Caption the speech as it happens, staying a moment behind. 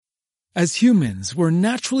As humans, we're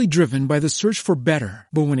naturally driven by the search for better.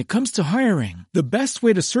 But when it comes to hiring, the best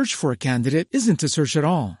way to search for a candidate isn't to search at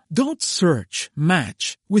all. Don't search,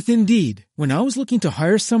 match with Indeed. When I was looking to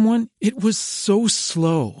hire someone, it was so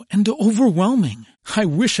slow and overwhelming. I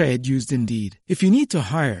wish I had used Indeed. If you need to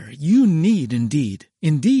hire, you need Indeed.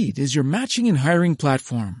 Indeed is your matching and hiring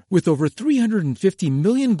platform with over 350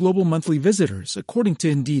 million global monthly visitors, according to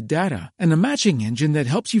Indeed data, and a matching engine that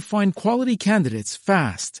helps you find quality candidates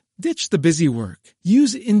fast. Ditch the busy work.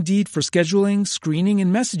 Use Indeed for scheduling, screening,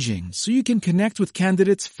 and messaging so you can connect with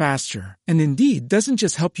candidates faster. And Indeed doesn't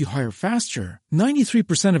just help you hire faster.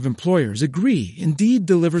 93% of employers agree Indeed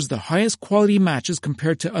delivers the highest quality matches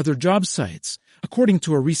compared to other job sites, according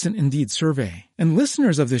to a recent Indeed survey. And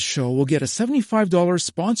listeners of this show will get a $75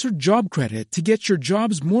 sponsored job credit to get your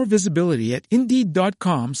jobs more visibility at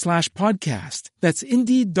Indeed.com/podcast. That's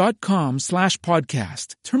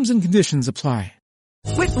Indeed.com/podcast. Terms and conditions apply.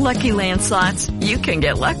 With Lucky Land Slots, you can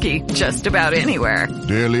get lucky just about anywhere.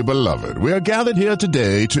 Dearly beloved, we are gathered here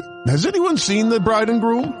today to... Has anyone seen the bride and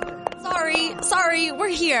groom? Sorry, we're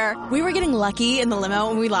here. We were getting lucky in the limo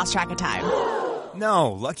and we lost track of time.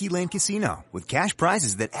 No, Lucky Land Casino, with cash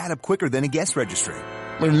prizes that add up quicker than a guest registry.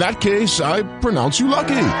 In that case, I pronounce you lucky.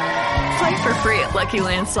 Play for free at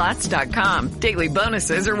LuckyLandSlots.com. Daily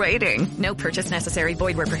bonuses are waiting. No purchase necessary.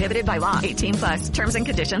 Void where prohibited by law. 18+. Terms and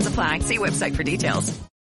conditions apply. See website for details.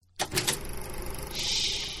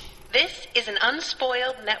 This is an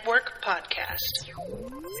Unspoiled Network podcast.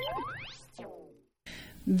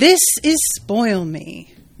 This is Spoil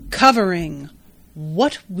Me, covering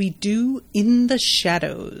What We Do in the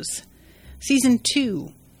Shadows. Season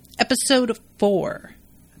 2, Episode 4,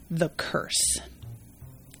 The Curse.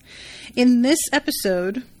 In this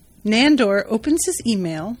episode, Nandor opens his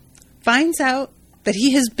email, finds out that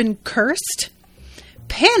he has been cursed,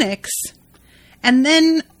 panics, and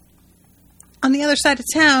then on the other side of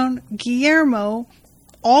town, Guillermo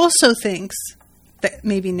also thinks that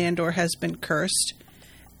maybe Nandor has been cursed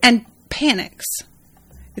and panics.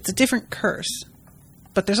 It's a different curse,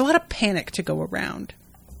 but there's a lot of panic to go around.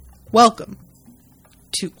 Welcome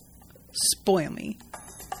to Spoil Me.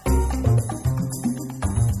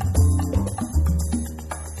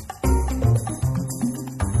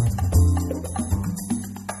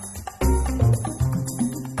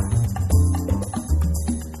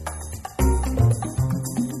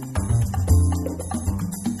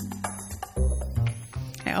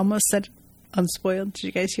 I almost said unspoiled. Did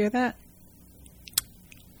you guys hear that?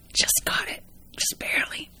 Just got it. Just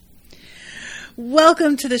barely.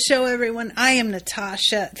 Welcome to the show, everyone. I am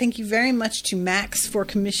Natasha. Thank you very much to Max for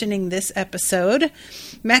commissioning this episode.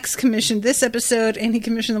 Max commissioned this episode, and he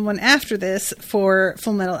commissioned the one after this for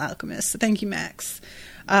Full Metal Alchemist. So thank you, Max.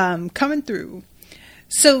 Coming through.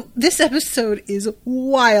 So this episode is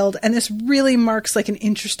wild, and this really marks like an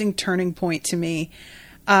interesting turning point to me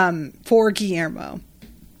for Guillermo.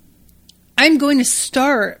 I'm going to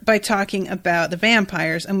start by talking about the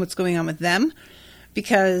vampires and what's going on with them,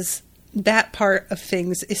 because that part of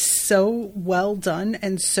things is so well done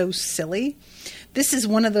and so silly. This is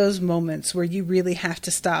one of those moments where you really have to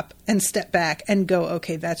stop and step back and go,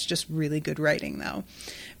 okay, that's just really good writing though.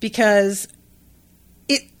 Because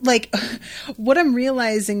it, like, what I'm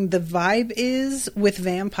realizing the vibe is with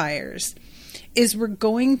vampires is we're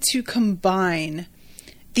going to combine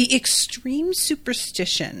the extreme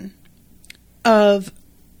superstition of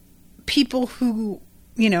people who,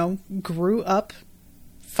 you know, grew up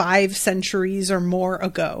 5 centuries or more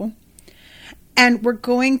ago. And we're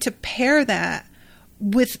going to pair that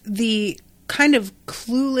with the kind of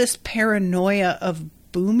clueless paranoia of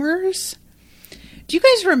boomers. Do you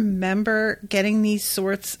guys remember getting these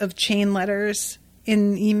sorts of chain letters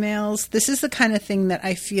in emails? This is the kind of thing that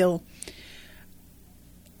I feel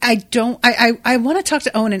I want to talk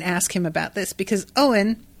to Owen and ask him about this, because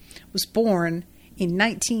Owen was born in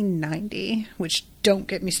 1990, which don't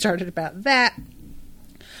get me started about that.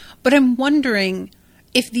 But I'm wondering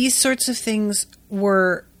if these sorts of things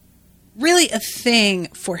were really a thing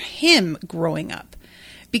for him growing up.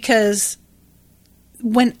 Because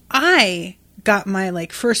when I got my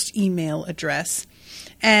first email address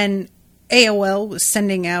and AOL was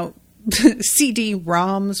sending out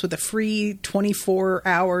CD-ROMs with a free 24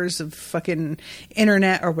 hours of fucking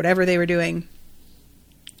internet or whatever they were doing,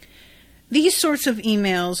 these sorts of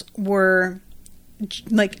emails were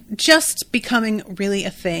just becoming really a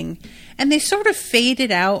thing, and they sort of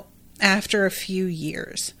faded out after a few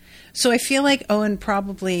years. So I feel like Owen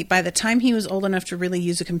probably, by the time he was old enough to really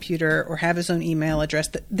use a computer or have his own email address,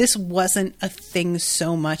 that this wasn't a thing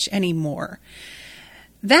so much anymore.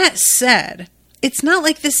 That said, it's not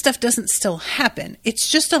like this stuff doesn't still happen. It's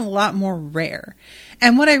just a lot more rare.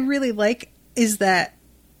 And what I really like is that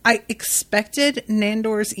I expected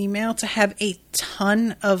Nandor's email to have a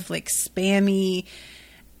ton of like spammy.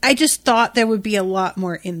 I just thought there would be a lot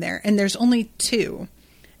more in there. And there's only 2.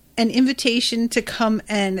 An invitation to come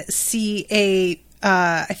and see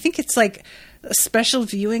I think it's like a special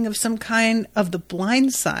viewing of some kind of The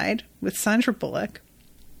Blind Side with Sandra Bullock.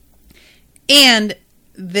 And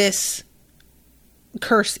this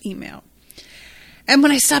curse email. And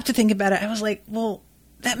when I stopped to think about it, I was like, well,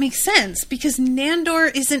 that makes sense because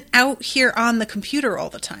Nandor isn't out here on the computer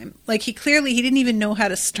all the time. Like he didn't even know how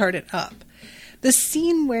to start it up. The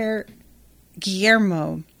scene where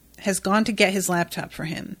Guillermo has gone to get his laptop for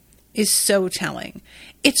him is so telling.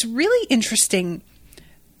 It's really interesting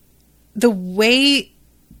the way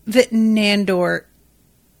that Nandor,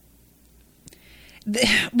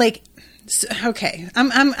 like, okay,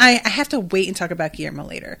 I have to wait and talk about Guillermo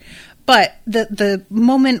later. But the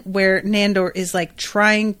moment where Nandor is like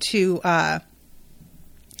trying to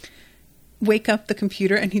wake up the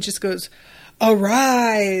computer and he just goes,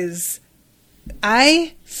 "Arise!"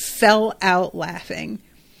 I fell out laughing.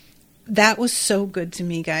 That was so good to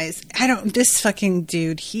me, guys. This fucking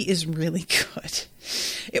dude, he is really good.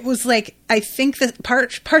 It was like, I think that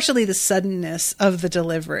partially the suddenness of the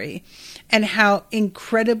delivery and how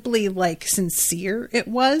incredibly like sincere it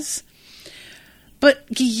was. But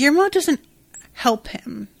Guillermo doesn't help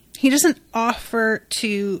him. He doesn't offer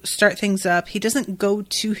to start things up. He doesn't go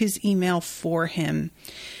to his email for him.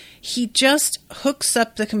 He just hooks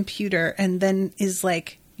up the computer and then is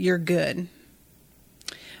like, "You're good."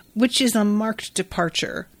 Which is a marked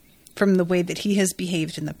departure from the way that he has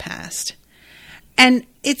behaved in the past. And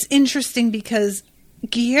it's interesting because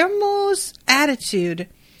Guillermo's attitude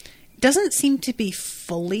doesn't seem to be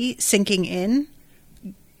fully sinking in.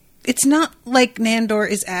 It's not like Nandor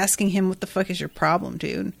is asking him, "What the fuck is your problem,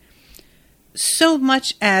 dude?" So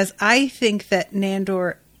much as I think that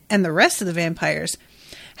Nandor and the rest of the vampires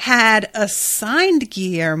had assigned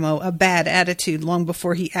Guillermo a bad attitude long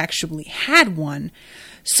before he actually had one.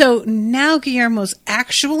 So now Guillermo's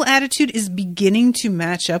actual attitude is beginning to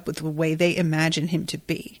match up with the way they imagine him to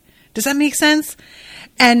be. Does that make sense?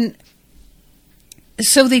 And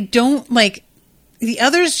so they don't like the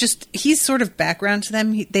others, just he's sort of background to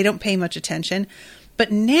them. They don't pay much attention.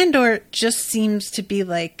 But Nandor just seems to be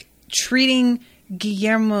like treating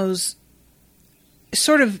Guillermo's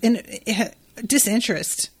sort of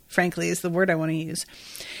disinterest, frankly, is the word I want to use.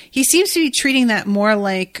 He seems to be treating that more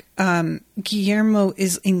like Guillermo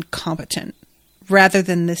is incompetent rather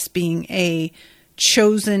than this being a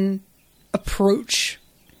chosen approach.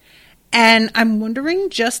 And I'm wondering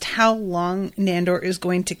just how long Nandor is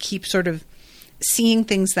going to keep sort of seeing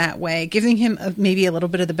things that way, giving him maybe a little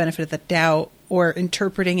bit of the benefit of the doubt or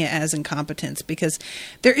interpreting it as incompetence, because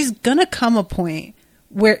there is going to come a point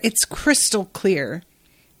where it's crystal clear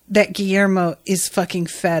that Guillermo is fucking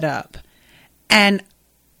fed up. And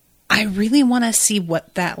I really want to see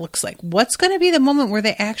what that looks like. What's going to be the moment where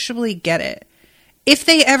they actually get it? If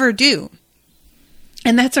they ever do.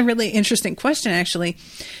 And that's a really interesting question, actually.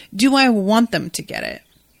 Do I want them to get it?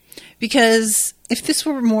 Because if this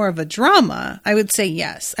were more of a drama, I would say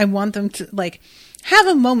yes. I want them to like have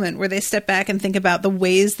a moment where they step back and think about the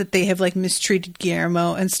ways that they have like mistreated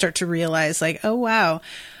Guillermo and start to realize like, oh wow.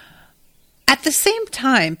 At the same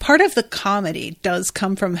time, part of the comedy does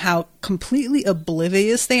come from how completely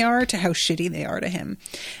oblivious they are to how shitty they are to him.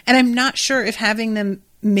 And I'm not sure if having them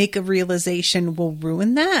make a realization will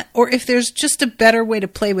ruin that, or if there's just a better way to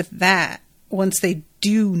play with that once they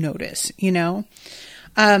do notice, you know?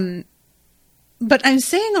 But I'm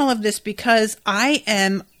saying all of this because I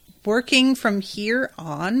am working from here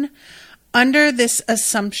on under this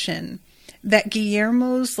assumption that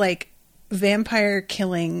Guillermo's like vampire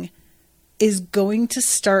killing is going to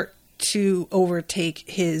start to overtake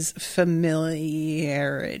his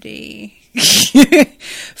familiarity.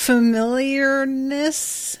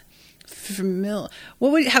 Familiarness?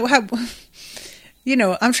 What would, how, you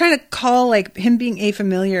know, I'm trying to call like him being a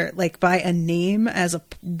familiar, like by a name as a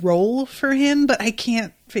role for him, but I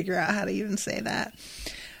can't figure out how to even say that.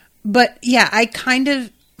 But yeah, I kind of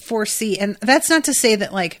foresee, and that's not to say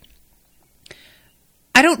that like,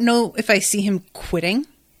 I don't know if I see him quitting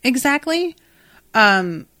exactly.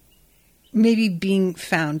 Maybe being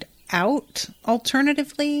found out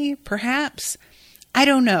alternatively, perhaps. I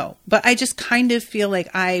don't know. But I just kind of feel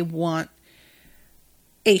like I want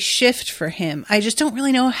a shift for him. I just don't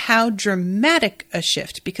really know how dramatic a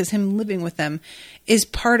shift, because him living with them is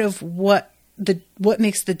part of what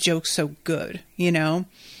makes the joke so good, you know?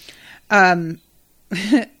 I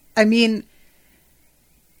mean,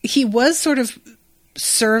 he was sort of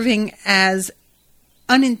serving as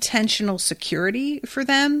unintentional security for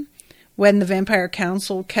them when the Vampire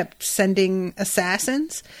Council kept sending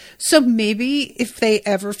assassins. So maybe if they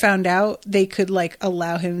ever found out, they could like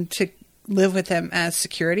allow him to live with them as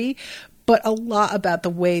security. But a lot about the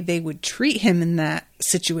way they would treat him in that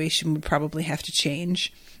situation would probably have to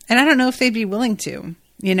change. And I don't know if they'd be willing to,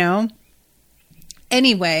 you know?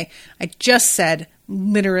 Anyway, I just said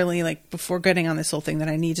literally like before getting on this whole thing that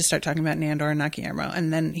I need to start talking about Nandor and not Guillermo.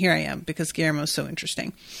 And then here I am because Guillermo is so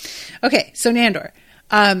interesting. Okay, so Nandor.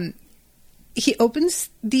 He opens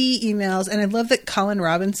the emails, and I love that Colin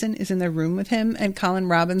Robinson is in the room with him, and Colin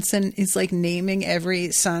Robinson is like naming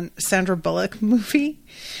every Sandra Bullock movie.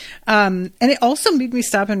 And it also made me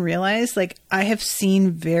stop and realize, like, I have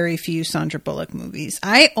seen very few Sandra Bullock movies.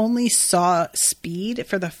 I only saw Speed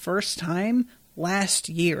for the first time last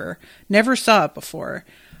year. Never saw it before.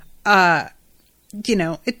 You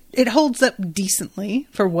know, it holds up decently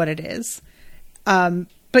for what it is.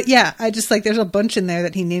 But yeah, I just like, there's a bunch in there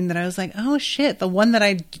that he named that I was like, oh shit. The one that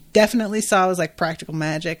I definitely saw was like Practical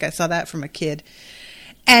Magic. I saw that from a kid.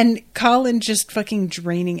 And Colin just fucking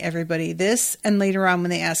draining everybody. This and later on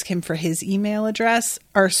when they ask him for his email address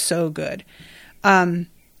are so good. But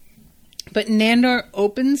Nandor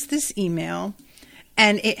opens this email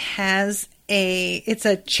and it's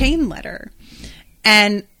a chain letter.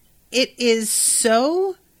 And it is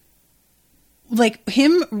so like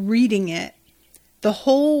him reading it. The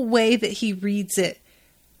whole way that he reads it,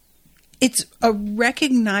 it's a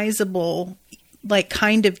recognizable, like,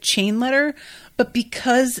 kind of chain letter, but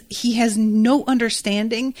because he has no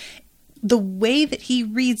understanding, the way that he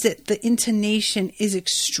reads it, the intonation is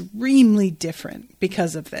extremely different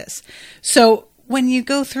because of this. So when you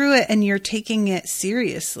go through it and you're taking it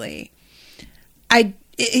seriously,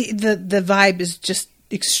 the vibe is just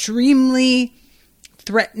extremely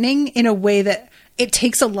threatening in a way that it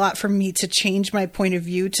takes a lot for me to change my point of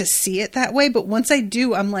view to see it that way. But once I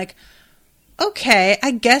do, I'm like, okay,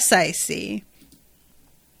 I guess I see.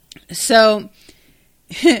 So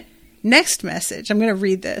next message, I'm going to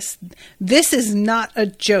read this. This is not a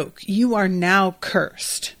joke. You are now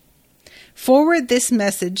cursed. Forward this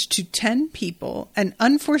message to 10 people and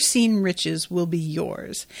unforeseen riches will be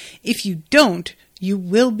yours. If you don't, you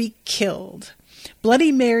will be killed.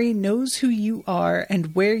 Bloody Mary knows who you are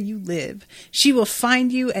and where you live. She will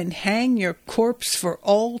find you and hang your corpse for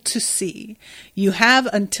all to see. You have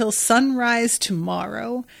until sunrise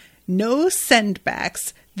tomorrow. No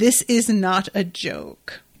sendbacks. This is not a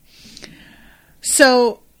joke.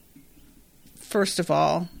 So, first of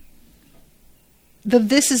all,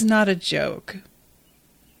 this is not a joke.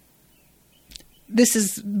 This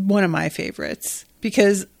is one of my favorites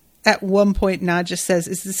because at one point, Nadja says,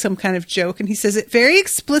 is this some kind of joke? And he says, it very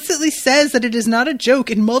explicitly says that it is not a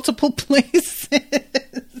joke in multiple places.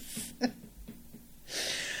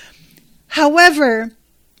 However,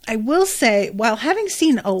 I will say, while having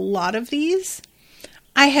seen a lot of these,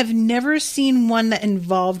 I have never seen one that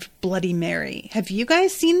involved Bloody Mary. Have you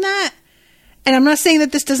guys seen that? And I'm not saying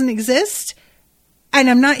that this doesn't exist.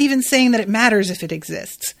 And I'm not even saying that it matters if it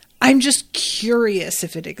exists. I'm just curious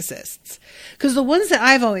if it exists. Because the ones that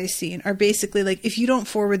I've always seen are basically like, if you don't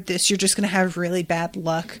forward this, you're just going to have really bad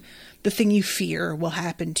luck. The thing you fear will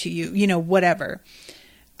happen to you, you know, whatever.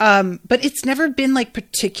 But it's never been like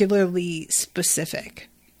particularly specific.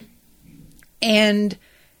 And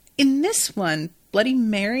in this one, Bloody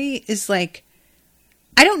Mary is like,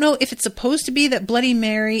 I don't know if it's supposed to be that Bloody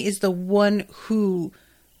Mary is the one who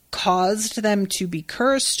caused them to be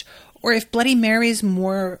cursed, or if Bloody Mary is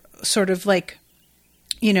more sort of like,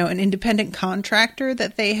 you know, an independent contractor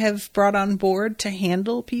that they have brought on board to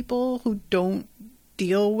handle people who don't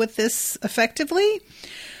deal with this effectively.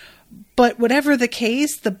 But whatever the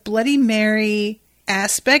case, the Bloody Mary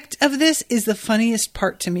aspect of this is the funniest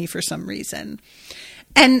part to me for some reason.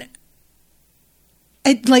 And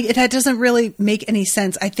that doesn't really make any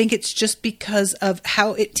sense. I think it's just because of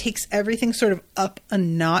how it takes everything sort of up a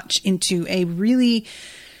notch into a really...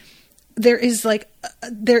 there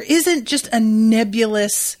isn't just a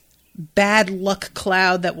nebulous bad luck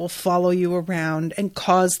cloud that will follow you around and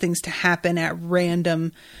cause things to happen at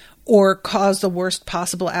random or cause the worst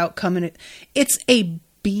possible outcome. And it's a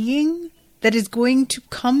being that is going to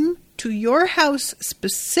come to your house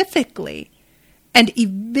specifically and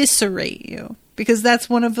eviscerate you. Because that's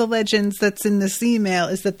one of the legends that's in this email,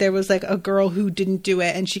 is that there was like a girl who didn't do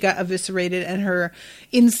it and she got eviscerated and her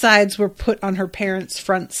insides were put on her parents'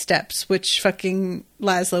 front steps, which fucking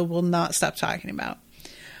Laszlo will not stop talking about.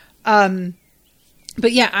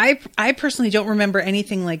 But yeah, I personally don't remember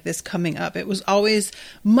anything like this coming up. It was always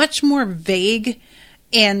much more vague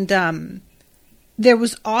And there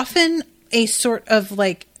was often a sort of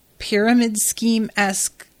like pyramid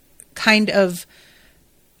scheme-esque kind of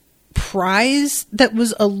prize that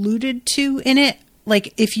was alluded to in it.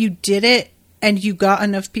 Like if you did it and you got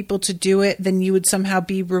enough people to do it, then you would somehow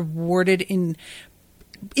be rewarded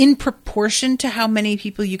in proportion to how many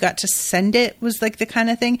people you got to send it, was like the kind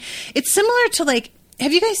of thing. It's similar to like,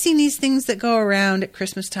 have you guys seen these things that go around at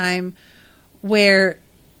Christmas time where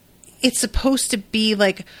it's supposed to be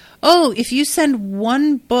like, oh, if you send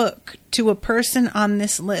one book to a person on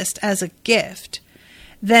this list as a gift,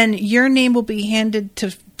 then your name will be handed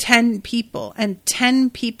to 10 people and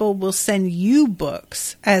 10 people will send you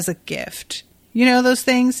books as a gift. You know those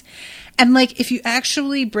things? And like, if you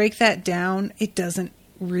actually break that down, it doesn't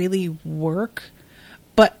really work.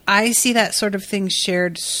 But I see that sort of thing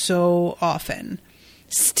shared so often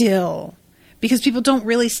still, because people don't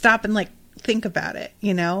really stop and like think about it,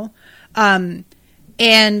 you know? And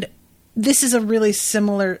this is a really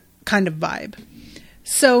similar kind of vibe.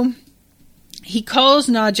 So he calls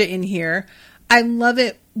Nadja in here. I love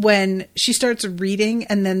it when she starts reading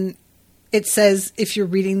and then it says, if you're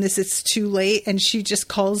reading this, it's too late. And she just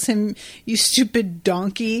calls him, you stupid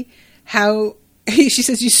donkey. She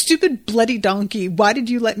says, you stupid bloody donkey. Why did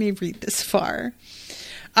you let me read this far?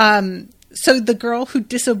 So the girl who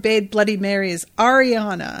disobeyed Bloody Mary is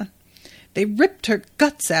Ariana. They ripped her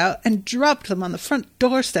guts out and dropped them on the front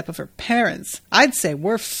doorstep of her parents. I'd say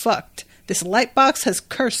we're fucked. This lightbox has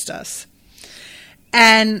cursed us.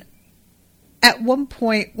 And at one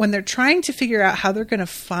point, when they're trying to figure out how they're going to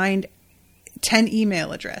find 10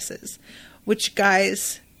 email addresses, which,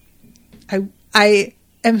 guys, I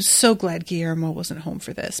am so glad Guillermo wasn't home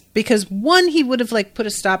for this. Because, one, he would have like put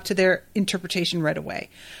a stop to their interpretation right away.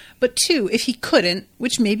 But two, if he couldn't,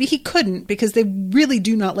 which maybe he couldn't because they really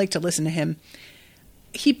do not like to listen to him,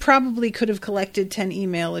 he probably could have collected 10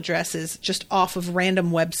 email addresses just off of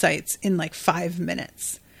random websites in like 5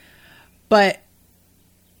 minutes. But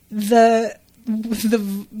the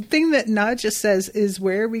thing that Nadja says is,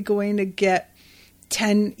 where are we going to get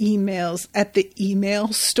 10 emails at the email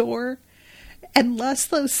store? And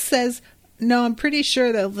Laszlo says, no, I'm pretty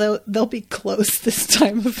sure they'll be closed this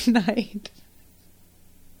time of night.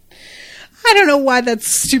 I don't know why that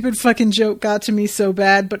stupid fucking joke got to me so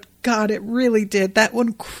bad, but God, it really did. That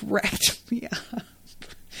one cracked me up.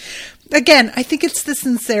 Again, I think it's the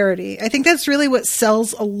sincerity. I think that's really what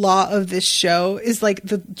sells a lot of this show, is like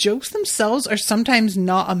the jokes themselves are sometimes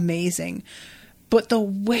not amazing, but the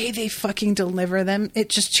way they fucking deliver them, it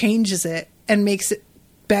just changes it and makes it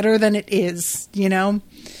better than it is, you know?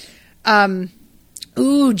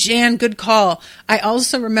 Ooh, Jan, good call. I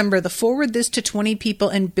also remember the forward this to 20 people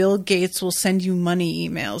and Bill Gates will send you money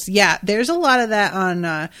emails. Yeah, there's a lot of that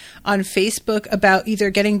on Facebook about either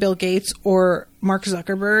getting Bill Gates or Mark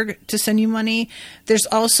Zuckerberg to send you money. There's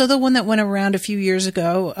also the one that went around a few years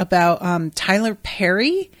ago about Tyler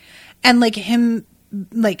Perry and like him,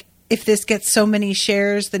 like if this gets so many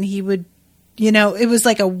shares, then he would, you know, it was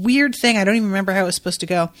like a weird thing. I don't even remember how it was supposed to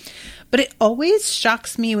go, but it always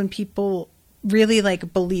shocks me when people really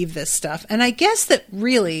like believe this stuff. And I guess that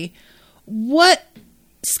really what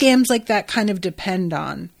scams like that kind of depend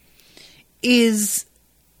on is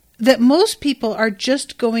that most people are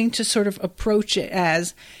just going to sort of approach it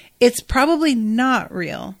as it's probably not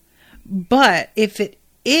real, but if it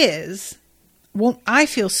is, won't I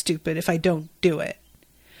feel stupid if I don't do it?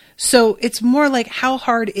 So it's more like, how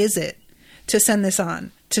hard is it to send this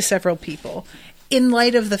on to several people in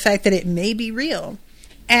light of the fact that it may be real?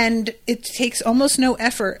 And it takes almost no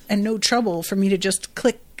effort and no trouble for me to just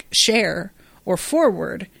click share or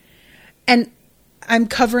forward. And I'm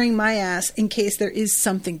covering my ass in case there is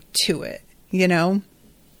something to it, you know?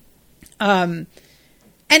 And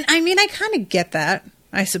I mean, I kind of get that,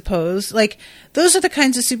 I suppose. Like, those are the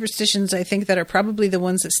kinds of superstitions I think that are probably the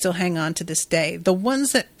ones that still hang on to this day. The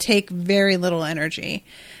ones that take very little energy.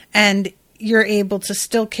 And you're able to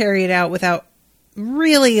still carry it out without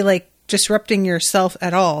really, like, disrupting yourself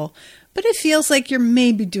at all, but it feels like you're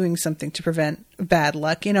maybe doing something to prevent bad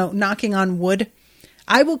luck, you know, knocking on wood.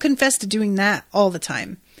 I will confess to doing that all the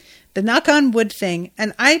time. The knock on wood thing,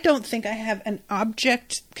 and I don't think I have an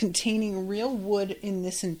object containing real wood in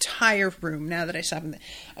this entire room now that I stop in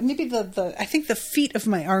maybe I think the feet of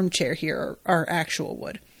my armchair here are actual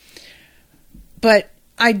wood. But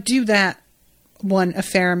I do that one a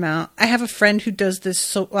fair amount. I have a friend who does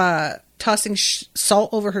this tossing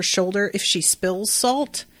salt over her shoulder if she spills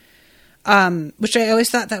salt, which I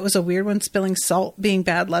always thought that was a weird one, spilling salt being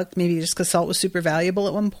bad luck, maybe just because salt was super valuable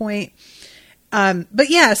at one point. But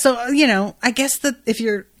yeah, so, you know, I guess that if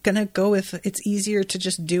you're going to go with it's easier to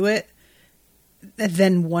just do it,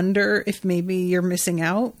 then wonder if maybe you're missing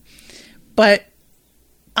out. But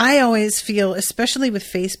I always feel, especially with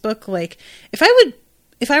Facebook, like if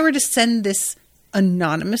I were to send this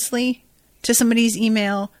anonymously to somebody's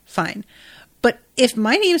email, fine. But if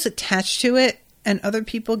my name is attached to it and other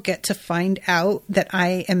people get to find out that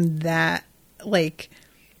I am that like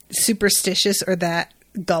superstitious or that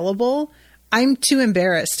gullible, I'm too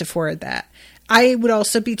embarrassed to forward that. I would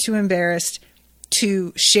also be too embarrassed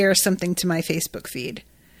to share something to my Facebook feed,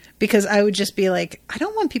 because I would just be like, I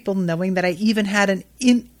don't want people knowing that I even had an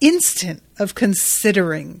instant of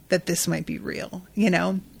considering that this might be real, you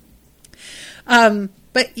know?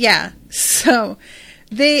 But yeah, so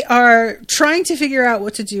they are trying to figure out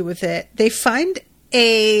what to do with it. They find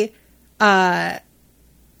a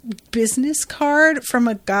business card from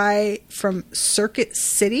a guy from Circuit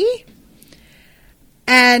City.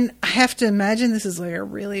 And I have to imagine this is like a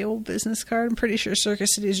really old business card. I'm pretty sure Circuit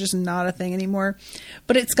City is just not a thing anymore.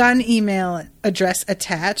 But it's got an email address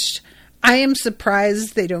attached. I am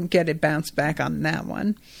surprised they don't get it bounced back on that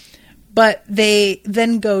one. But they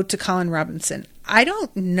then go to Colin Robinson. I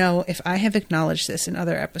don't know if I have acknowledged this in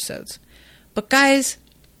other episodes. But guys,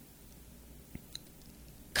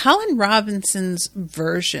 Colin Robinson's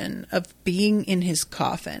version of being in his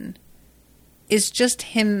coffin is just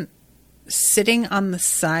him sitting on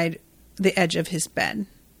the edge of his bed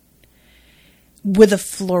with a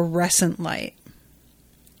fluorescent light.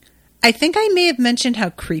 I think I may have mentioned how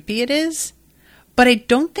creepy it is, but I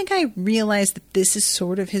don't think I realized that this is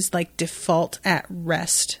sort of his like default at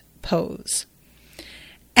rest pose.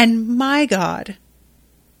 And my God,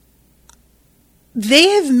 they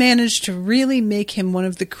have managed to really make him one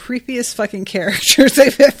of the creepiest fucking characters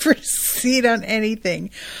I've ever seen on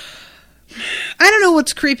anything. I don't know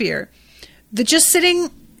what's creepier. The just sitting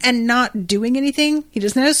and not doing anything. He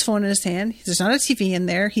doesn't have his phone in his hand. There's not a TV in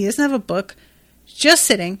there. He doesn't have a book. Just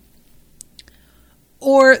sitting.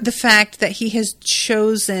 Or the fact that he has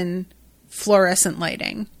chosen fluorescent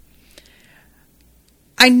lighting.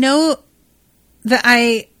 I know that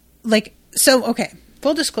okay,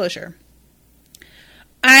 full disclosure.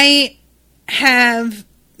 I have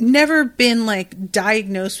never been like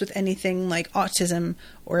diagnosed with anything like autism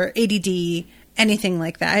or ADD, anything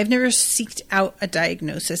like that. I've never seeked out a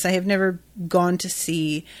diagnosis. I have never gone to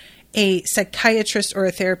see a psychiatrist or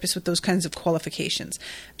a therapist with those kinds of qualifications.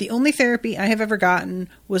 The only therapy I have ever gotten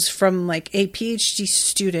was from like a PhD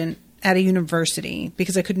student at a university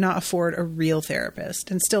because I could not afford a real therapist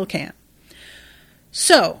and still can't.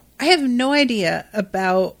 So I have no idea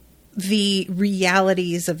about the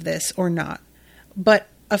realities of this or not. But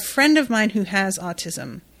a friend of mine who has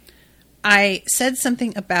autism, I said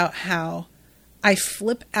something about how I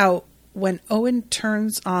flip out when Owen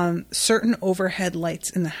turns on certain overhead lights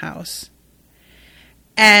in the house.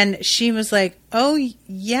 And she was like, oh,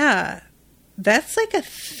 yeah, that's like a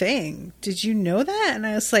thing. Did you know that? And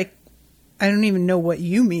I was like, I don't even know what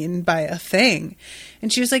you mean by a thing.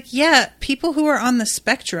 And she was like, yeah, people who are on the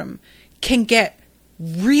spectrum can get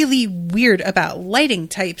really weird about lighting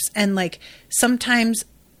types. And like sometimes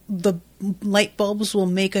the light bulbs will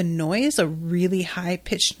make a noise, a really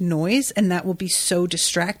high-pitched noise, and that will be so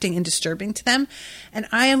distracting and disturbing to them. And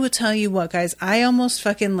I will tell you what, guys, I almost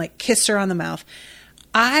fucking like kissed her on the mouth.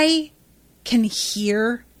 I can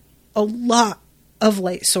hear a lot of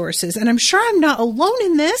light sources, and I'm sure I'm not alone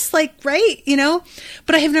in this, like, right, you know,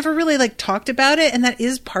 but I have never really like talked about it. And that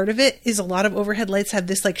is part of it, is a lot of overhead lights have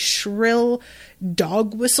this like shrill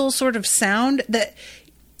dog whistle sort of sound that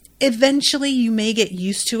eventually you may get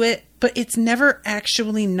used to it, but it's never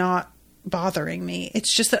actually not bothering me.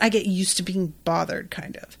 It's just that I get used to being bothered,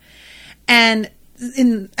 kind of. And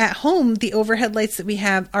at home, the overhead lights that we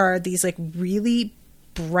have are these like really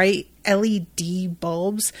bright LED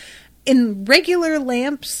bulbs. In regular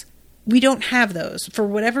lamps, we don't have those. For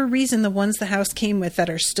whatever reason, the ones the house came with that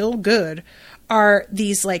are still good are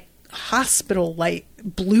these like hospital light,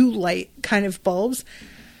 blue light kind of bulbs.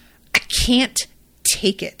 I can't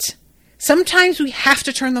take it. Sometimes we have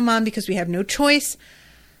to turn them on because we have no choice.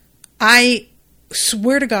 I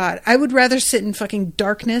swear to God, I would rather sit in fucking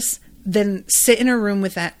darkness than sit in a room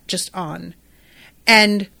with that just on.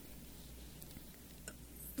 And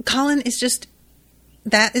Colin is just,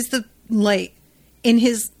 that is the light in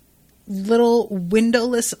his little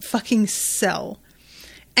windowless fucking cell.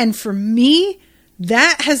 And for me,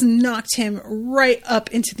 that has knocked him right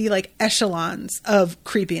up into the like echelons of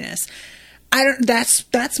creepiness.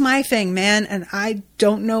 That's my thing, man. And I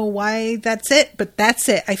don't know why that's it, but that's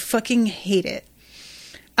it. I fucking hate it.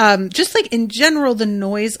 Just like in general, the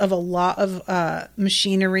noise of a lot of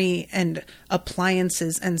machinery and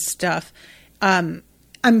appliances and stuff.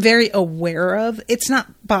 I'm very aware of. It's not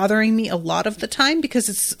bothering me a lot of the time because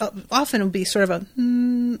it's often it'll be sort of a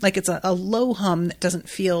like it's a low hum that doesn't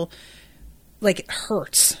feel like it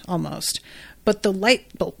hurts almost. But the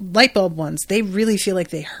light bulb ones, they really feel like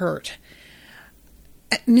they hurt.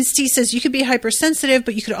 Misty says, you could be hypersensitive,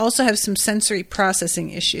 but you could also have some sensory processing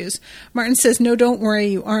issues. Martin says, no, don't worry,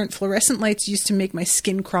 you aren't. Fluorescent lights used to make my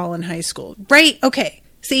skin crawl in high school. Right? Okay.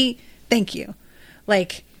 See? Thank you.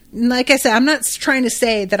 Like I said, I'm not trying to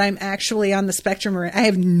say that I'm actually on the spectrum, or I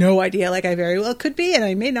have no idea. Like, I very well could be, and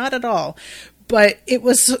I may not at all. But it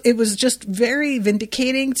was just very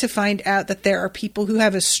vindicating to find out that there are people who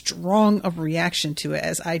have as strong a reaction to it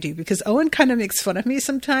as I do, because Owen kind of makes fun of me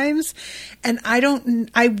sometimes, and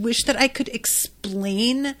I wish that I could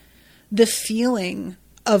explain the feeling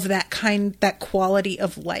of that quality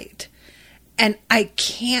of light. And I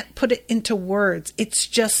can't put it into words.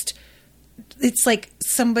 It's like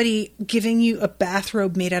somebody giving you a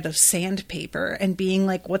bathrobe made out of sandpaper and being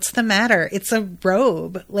like, what's the matter? It's a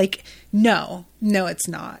robe. Like, no, it's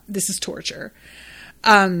not. This is torture.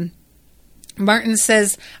 Martin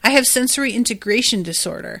says, I have sensory integration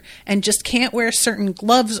disorder and just can't wear certain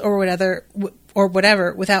gloves or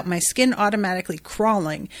whatever without my skin automatically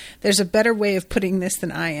crawling. There's a better way of putting this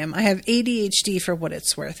than I am. I have ADHD for what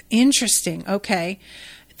it's worth. Interesting. Okay.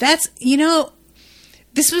 That's,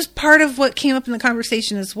 this was part of what came up in the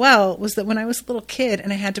conversation as well, was that when I was a little kid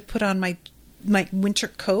and I had to put on my winter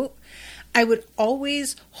coat, I would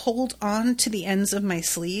always hold on to the ends of my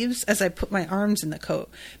sleeves as I put my arms in the coat,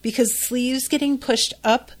 because sleeves getting pushed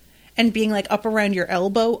up and being like up around your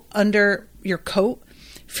elbow under your coat,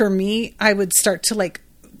 for me, I would start to like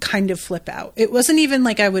kind of flip out. It wasn't even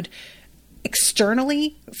like I would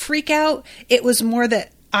externally freak out. It was more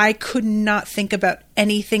that I could not think about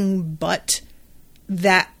anything but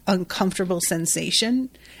that uncomfortable sensation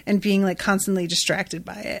and being like constantly distracted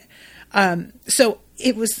by it. So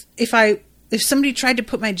it was, if somebody tried to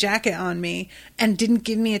put my jacket on me and didn't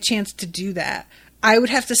give me a chance to do that, I would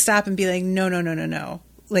have to stop and be like, no.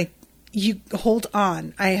 Like, you hold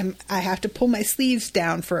on. I have to pull my sleeves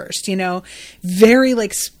down first, very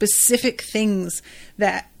like specific things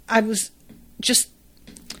that I was just,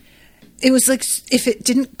 it was like, if it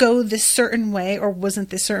didn't go this certain way or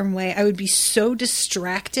wasn't this certain way, I would be so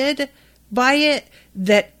distracted by it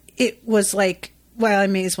that it was like, well, I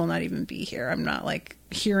may as well not even be here. I'm not like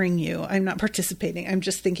hearing you. I'm not participating. I'm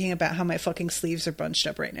just thinking about how my fucking sleeves are bunched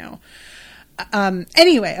up right now.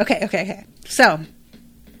 Anyway, okay. So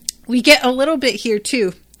we get a little bit here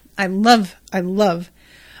too. I love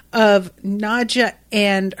of Nadja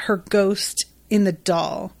and her ghost in the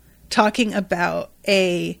doll talking about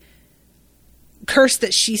a curse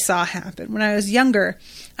that she saw happen. When I was younger,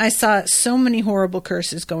 I saw so many horrible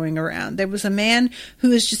curses going around. There was a man who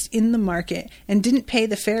was just in the market and didn't pay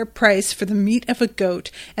the fair price for the meat of a goat,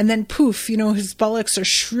 and then poof, his bollocks are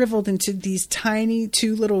shriveled into these tiny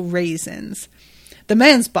 2 little raisins. The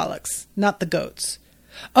man's bollocks, not the goat's.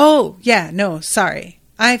 Oh, yeah, no, sorry.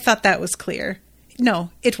 I thought that was clear. No,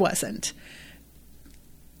 it wasn't.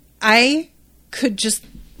 I could just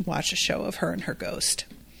watch a show of her and her ghost.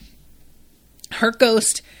 Her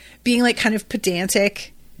ghost being like kind of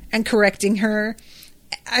pedantic and correcting her.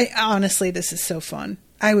 I honestly, this is so fun.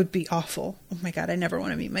 I would be awful. Oh my God, I never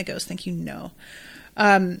want to meet my ghost. Thank you. No.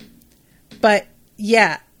 But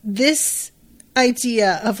yeah, this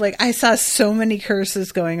idea of like, I saw so many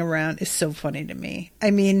curses going around is so funny to me. I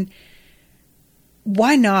mean,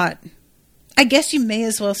 why not? I guess you may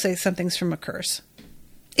as well say something's from a curse.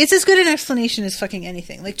 It's as good an explanation as fucking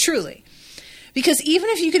anything. Like, truly. Because even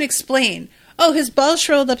if you can explain, oh, his balls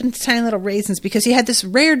shriveled up into tiny little raisins because he had this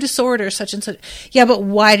rare disorder, such and such. Yeah, but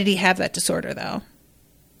why did he have that disorder, though?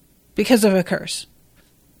 Because of a curse.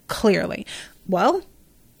 Clearly. Well,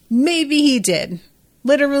 maybe he did.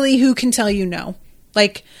 Literally, who can tell you no?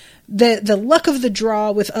 Like, the luck of the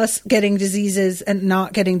draw with us getting diseases and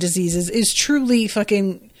not getting diseases is truly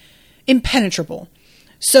fucking impenetrable.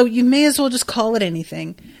 So you may as well just call it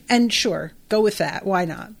anything. And sure, go with that. Why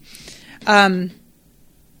not?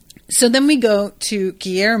 So then we go to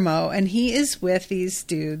Guillermo, and he is with these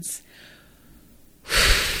dudes.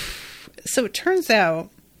 So it turns out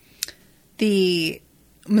the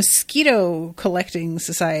Mosquito Collecting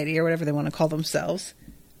Society, or whatever they want to call themselves,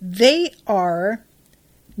 they are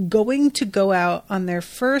going to go out on their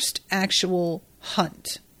first actual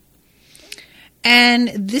hunt. And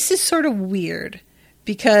this is sort of weird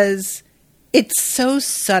because it's so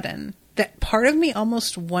sudden that part of me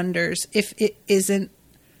almost wonders if it isn't,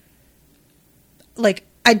 like,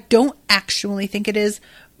 I don't actually think it is,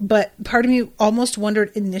 but part of me almost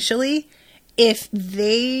wondered initially if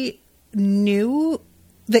they knew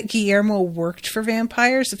that Guillermo worked for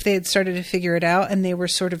vampires if they had started to figure it out and they were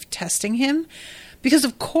sort of testing him. Because,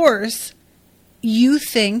 of course, you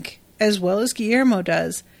think, as well as Guillermo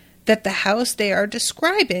does, that the house they are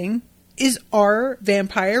describing is our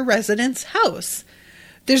vampire resident's house.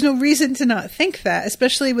 There's no reason to not think that,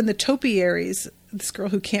 especially when the topiaries, this girl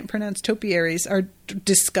who can't pronounce topiaries, are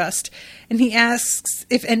discussed. And he asks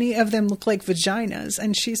if any of them look like vaginas.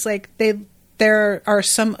 And she's like, there are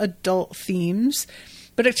some adult themes,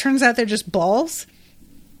 but it turns out they're just balls.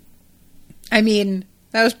 I mean,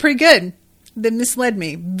 that was pretty good. They misled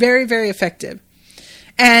me. Very, very effective.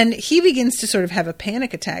 And he begins to sort of have a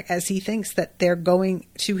panic attack as he thinks that they're going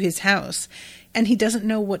to his house. And he doesn't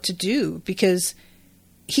know what to do because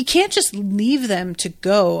he can't just leave them to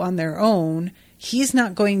go on their own. He's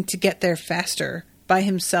not going to get there faster by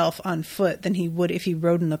himself on foot than he would if he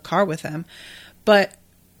rode in the car with them. But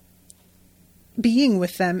being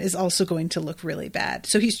with them is also going to look really bad.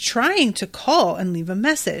 So he's trying to call and leave a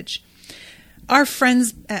message. Our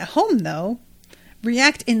friends at home, though,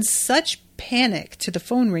 react in such panic to the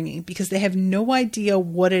phone ringing because they have no idea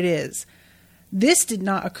what it is. This did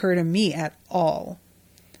not occur to me at all.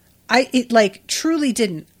 It truly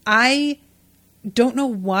didn't. I don't know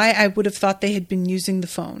why I would have thought they had been using the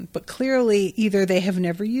phone, but clearly either they have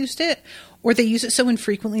never used it or they use it so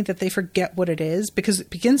infrequently that they forget what it is because it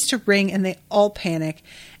begins to ring and they all panic.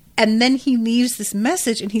 And then he leaves this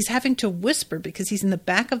message and he's having to whisper because he's in the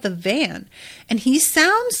back of the van and he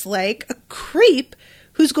sounds like a creep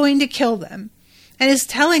who's going to kill them and is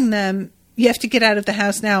telling them, you have to get out of the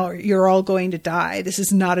house now or you're all going to die. This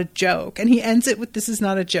is not a joke. And he ends it with, this is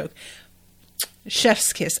not a joke.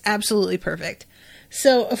 Chef's kiss. Absolutely perfect.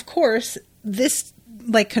 So, of course, this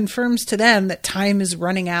confirms to them that time is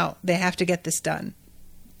running out. They have to get this done.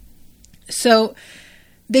 So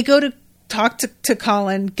they go to talk to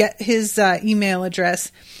Colin, get his email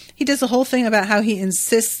address. He does a whole thing about how he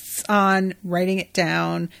insists on writing it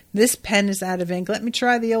down. This pen is out of ink. Let me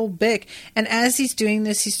try the old Bic. And as he's doing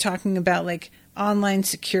this, he's talking about online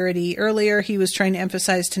security. Earlier, he was trying to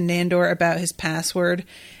emphasize to Nandor about his password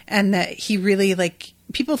and that he really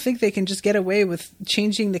people think they can just get away with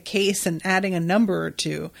changing the case and adding a number or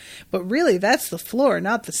two. But really, that's the floor,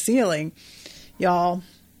 not the ceiling. Y'all,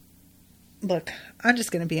 look, I'm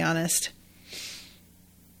just going to be honest.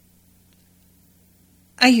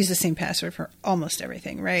 I use the same password for almost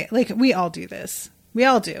everything, right? We all do this. We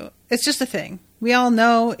all do. It's just a thing. We all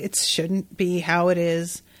know it shouldn't be how it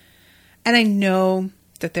is. And I know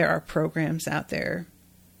that there are programs out there.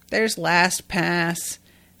 There's LastPass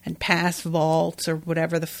and PassVault or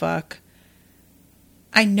whatever the fuck.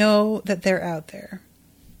 I know that they're out there.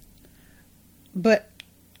 But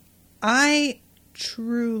I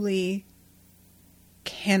truly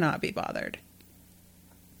cannot be bothered.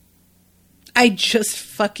 I just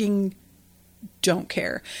fucking don't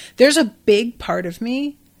care. There's a big part of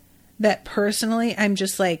me that personally I'm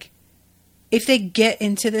just if they get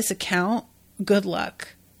into this account, good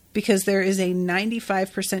luck. Because there is a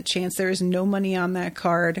 95% chance there is no money on that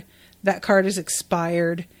card. That card is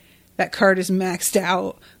expired. That card is maxed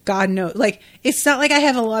out. God knows. It's not like I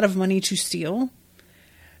have a lot of money to steal.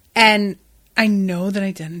 And I know that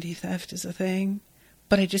identity theft is a thing.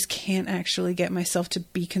 But I just can't actually get myself to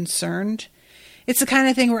be concerned. It's the kind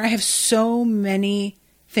of thing where I have so many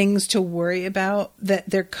things to worry about that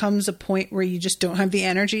there comes a point where you just don't have the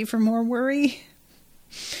energy for more worry.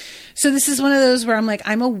 So this is one of those where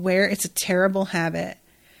I'm aware it's a terrible habit.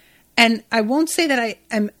 And I won't say that I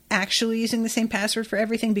am actually using the same password for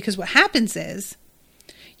everything because what happens is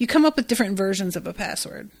you come up with different versions of a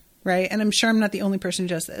password, right? And I'm sure I'm not the only person who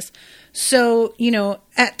does this. So,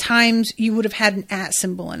 at times you would have had an @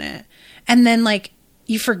 symbol in it. And then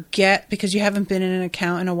you forget because you haven't been in an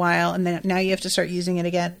account in a while and then now you have to start using it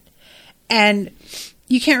again. And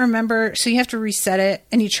you can't remember, so you have to reset it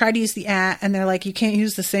and you try to use the @ and they're like, you can't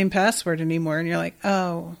use the same password anymore. And you're like,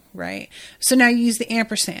 oh, right. So now you use the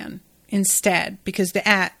ampersand instead because the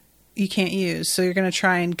 @ you can't use. So you're going to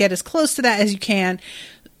try and get as close to that as you can.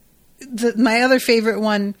 My other favorite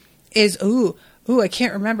one is, I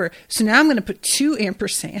can't remember. So now I'm going to put 2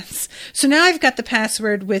 ampersands. So now I've got the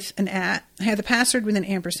password with an @ I have the password with an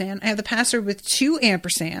ampersand. I have the password with 2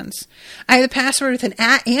 ampersands. I have the password with an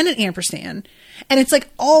 @ and an ampersand. And it's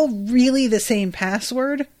all really the same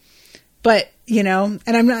password. But, and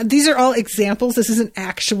I'm not, these are all examples. This isn't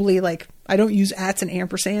actually I don't use @ and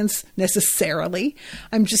ampersands necessarily.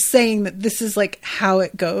 I'm just saying that this is how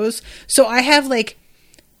it goes. So I have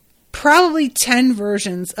probably 10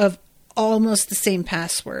 versions of almost the same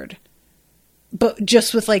password, but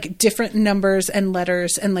just with different numbers and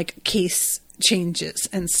letters and case changes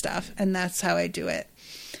and stuff. And that's how I do it.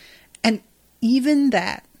 even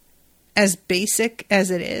that, as basic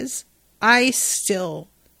as it is, I still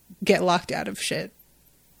get locked out of shit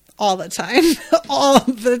all the time. All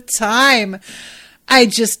the time. I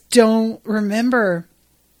just don't remember.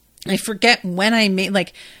 I forget when I made,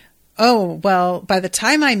 like, oh, well, by the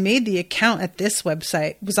time I made the account at this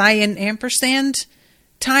website, was I in ampersand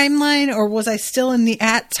timeline or was I still in the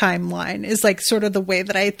at timeline is like sort of the way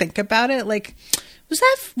that I think about it. Like, was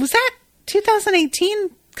that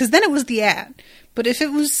 2018? Because then it was the at. But if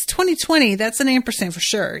it was 2020, that's an ampersand for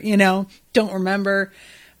sure. You know, don't remember.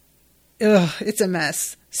 Ugh, it's a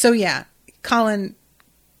mess. So yeah, Colin,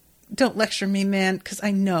 don't lecture me, man, because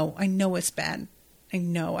I know it's bad. I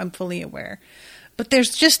know, I'm fully aware. But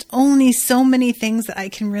there's just only so many things that I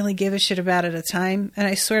can really give a shit about at a time. And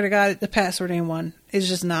I swear to God, the password ain't one. It's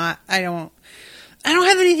just not. I don't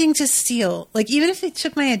have anything to steal. Like, even if they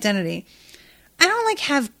took my identity, I don't, like,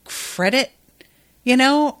 have credit. You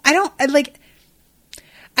know? I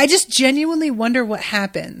just genuinely wonder what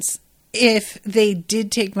happens if they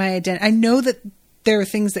did take my identity. I know that there are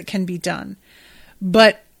things that can be done.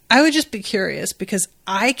 But I would just be curious because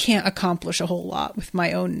I can't accomplish a whole lot with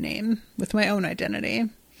my own name, with my own identity.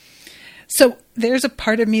 So there's a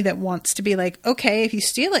part of me that wants to be like, okay, if you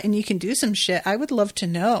steal it and you can do some shit, I would love to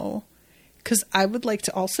know because I would like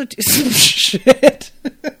to also do some shit.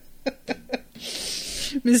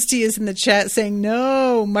 Ms. T is in the chat saying,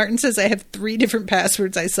 no. Martin says I have 3 different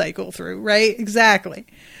passwords I cycle through, right? Exactly.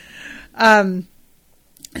 So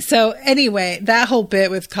anyway, that whole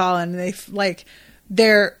bit with Colin,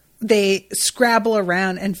 they scrabble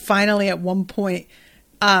around and finally at one point,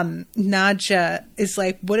 Nadja is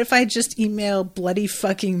like, what if I just email bloody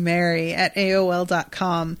fucking Mary at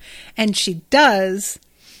AOL.com? And she does,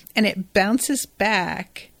 and it bounces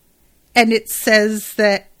back and it says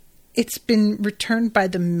that it's been returned by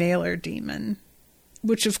the mailer demon,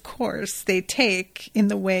 which of course they take in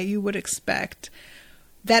the way you would expect.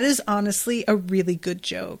 That is honestly a really good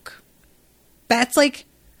joke. That's like,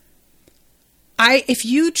 if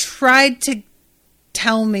you tried to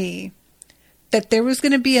tell me that there was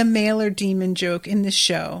going to be a mailer demon joke in this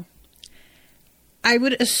show, I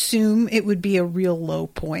would assume it would be a real low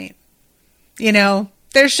point. You know,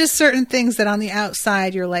 there's just certain things that on the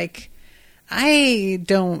outside you're like, I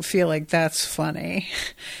don't feel like that's funny.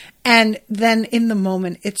 And then in the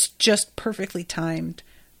moment, it's just perfectly timed,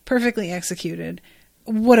 perfectly executed.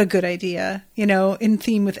 What a good idea, you know, in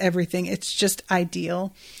theme with everything. It's just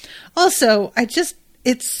ideal. Also,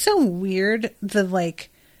 it's so weird, the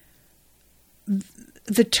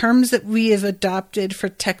terms that we have adopted for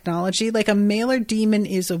technology. Like a mailer demon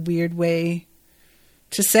is a weird way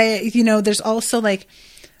to say it. You know, there's also like,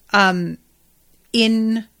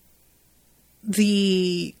 in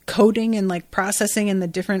the coding and like processing in the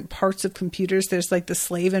different parts of computers, there's like the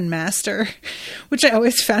slave and master, which I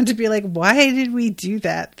always found to be like, why did we do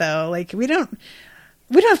that though? Like we don't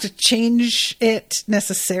have to change it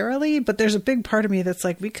necessarily, but there's a big part of me that's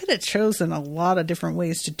like, we could have chosen a lot of different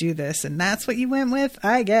ways to do this. And that's what you went with,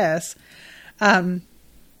 I guess. But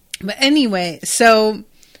anyway, so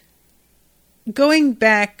going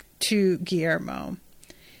back to Guillermo,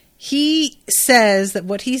 he says that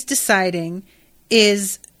what he's deciding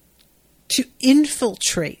is to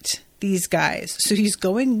infiltrate these guys. So he's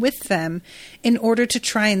going with them in order to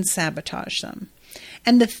try and sabotage them.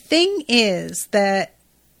 And the thing is that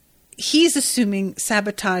he's assuming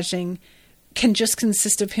sabotaging can just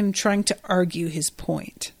consist of him trying to argue his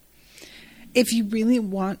point. If you really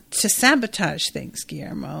want to sabotage things,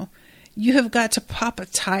 Guillermo, you have got to pop a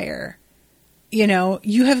tire. You know,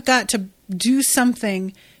 you have got to do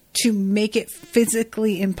something to make it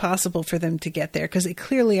physically impossible for them to get there because they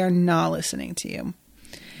clearly are not listening to you.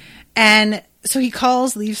 And so he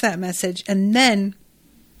calls, leaves that message, and then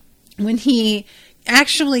when he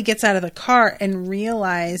actually gets out of the car and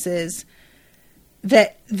realizes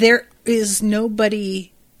that there is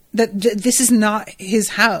nobody, that this is not his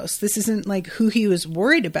house, this isn't like who he was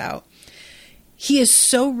worried about, he is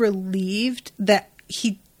so relieved that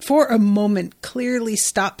he, for a moment, clearly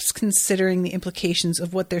stops considering the implications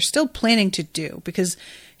of what they're still planning to do, because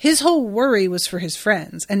his whole worry was for his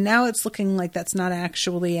friends, and now it's looking like that's not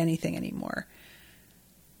actually anything anymore.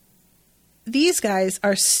 These guys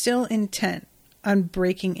are still intent on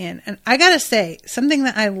breaking in. And I gotta say, something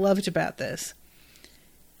that I loved about this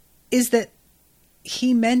is that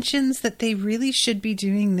he mentions that they really should be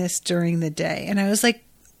doing this during the day. And I was like,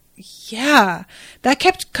 yeah, that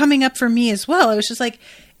kept coming up for me as well. I was just like,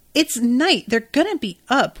 it's night. They're going to be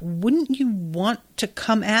up. Wouldn't you want to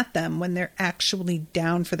come at them when they're actually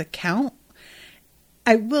down for the count?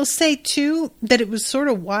 I will say, too, that it was sort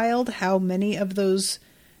of wild how many of those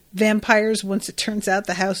vampires, once it turns out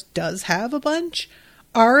the house does have a bunch,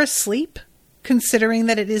 are asleep. Considering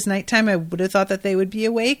that it is nighttime, I would have thought that they would be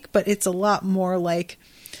awake, but it's a lot more like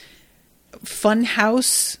fun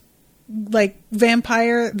house, like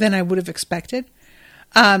vampire than I would have expected.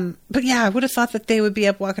 But yeah, I would have thought that they would be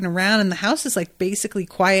up walking around, and the house is like basically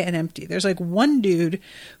quiet and empty. There's like one dude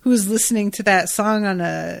who's listening to that song on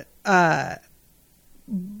a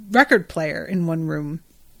record player in one room.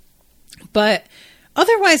 But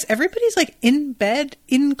otherwise, everybody's like in bed,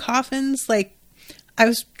 in coffins. Like, I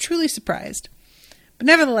was truly surprised. But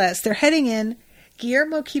nevertheless, they're heading in.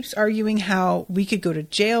 Guillermo keeps arguing how we could go to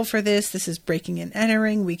jail for this. This is breaking and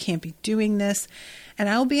entering. We can't be doing this. And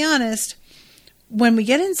I'll be honest, when we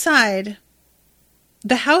get inside,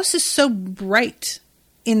 the house is so bright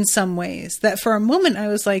in some ways that for a moment I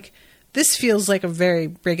was like, this feels like a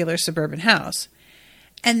very regular suburban house.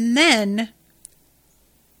 And then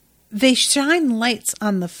they shine lights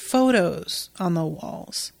on the photos on the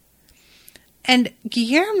walls. And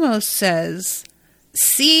Guillermo says,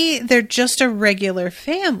 see, they're just a regular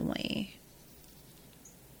family.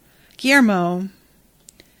 Guillermo,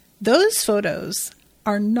 those photos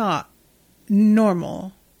are not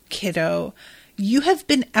normal, kiddo. You have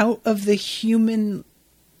been out of the human,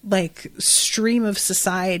 like, stream of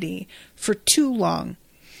society for too long.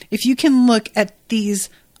 If you can look at these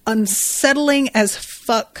unsettling as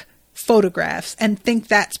fuck photographs and think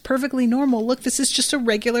that's perfectly normal, look, this is just a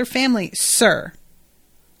regular family, sir.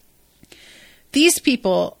 These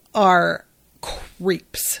people are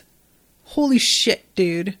creeps. Holy shit,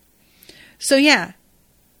 dude. So yeah,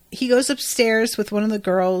 he goes upstairs with one of the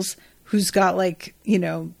girls who's got, like, you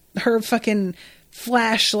know, her fucking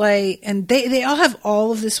flashlight, and they all have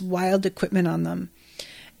all of this wild equipment on them.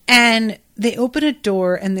 And they open a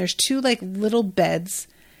door, and there's two, like, little beds,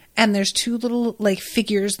 and there's two little, like,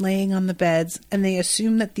 figures laying on the beds, and they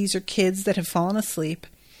assume that these are kids that have fallen asleep.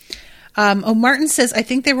 Martin says, I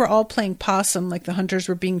think they were all playing possum, like the hunters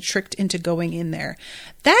were being tricked into going in there.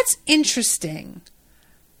 That's interesting.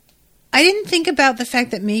 I didn't think about the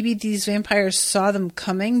fact that maybe these vampires saw them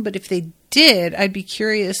coming, but if they did, I'd be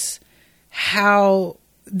curious how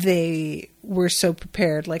they were so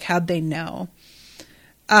prepared, like how'd they know?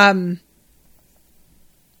 But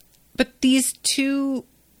these two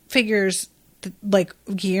figures, like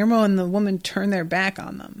Guillermo and the woman, turn their back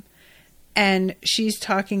on them. And she's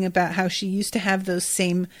talking about how she used to have those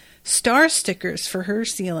same star stickers for her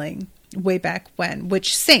ceiling way back when,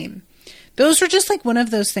 which same. Those were just like one of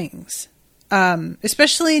those things.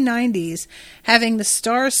 Especially 90s, having the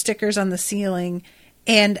star stickers on the ceiling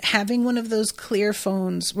and having one of those clear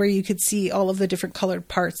phones where you could see all of the different colored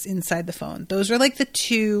parts inside the phone. Those were like the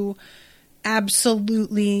two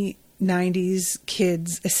absolutely 90s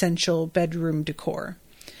kids essential bedroom decor.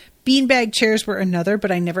 Beanbag chairs were another,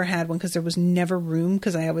 but I never had one because there was never room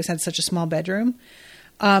because I always had such a small bedroom.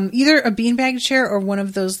 Either a beanbag chair or one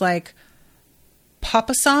of those like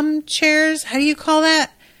Papasom chairs. How do you call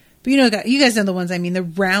that? But you guys know the ones I mean. The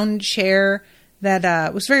round chair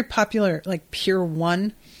that was very popular, like Pier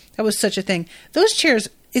 1. That was such a thing. Those chairs,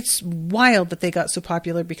 it's wild that they got so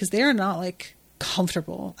popular because they are not like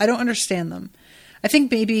comfortable. I don't understand them. I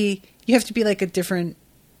think maybe you have to be like a different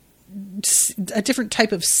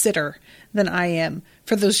type of sitter than I am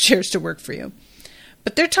for those chairs to work for you.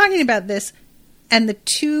 But they're talking about this, and the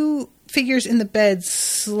two figures in the bed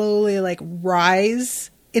slowly like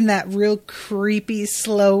rise in that real creepy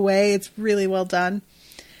slow way. It's really well done.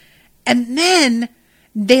 And then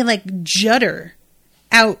they like judder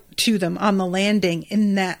out to them on the landing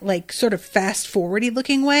in that like sort of fast forwardy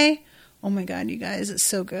looking way. Oh my God, you guys, it's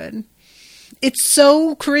so good. It's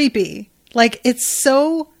so creepy. Like, it's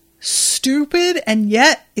so stupid, and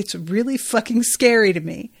yet it's really fucking scary to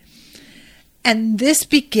me. And this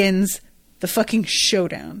begins the fucking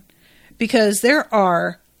showdown, because there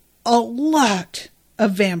are a lot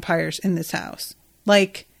of vampires in this house.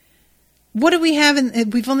 Like, what do we have?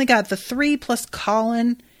 We've only got the 3 plus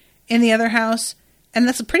Colin in the other house, and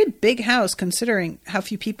that's a pretty big house considering how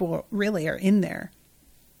few people really are in there.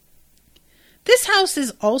 This house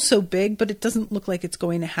is also big, but it doesn't look like it's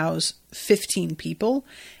going to house 15 people.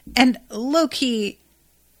 And low-key,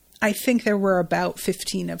 I think there were about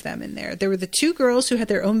 15 of them in there. There were the 2 girls who had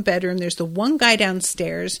their own bedroom. There's the one guy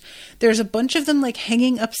downstairs. There's a bunch of them like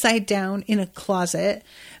hanging upside down in a closet.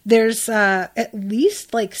 There's at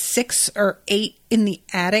least like 6 or 8 in the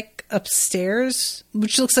attic upstairs,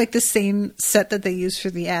 which looks like the same set that they use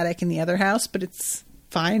for the attic in the other house, but it's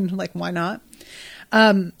fine. Like, why not?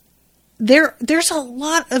 There's a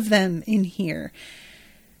lot of them in here.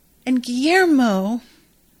 And Guillermo,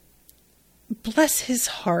 bless his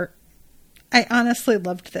heart, I honestly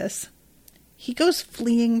loved this. He goes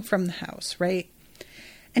fleeing from the house, right?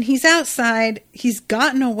 And he's outside. He's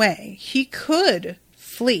gotten away. He could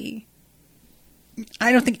flee.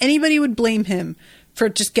 I don't think anybody would blame him for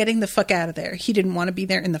just getting the fuck out of there. He didn't want to be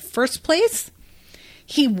there in the first place.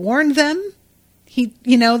 He warned them.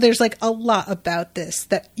 There's like a lot about this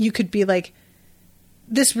that you could be like,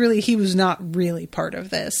 he was not really part of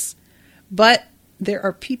this. But there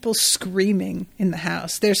are people screaming in the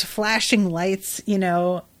house. There's flashing lights,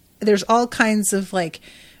 there's all kinds of like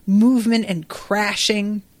movement and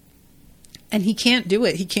crashing. And he can't do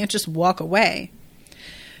it. He can't just walk away.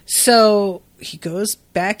 So he goes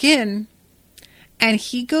back in and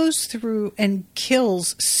he goes through and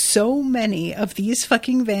kills so many of these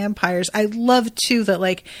fucking vampires. I love too that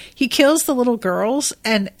like he kills the little girls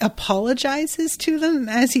and apologizes to them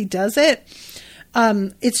as he does it.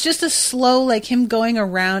 It's just a slow, like him going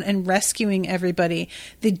around and rescuing everybody.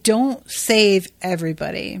 They don't save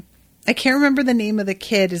everybody. I can't remember the name of the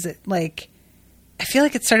kid. Is it like, I feel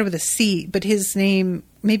like it started with a C, but his name,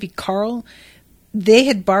 maybe Carl. They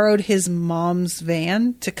had borrowed his mom's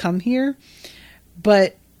van to come here,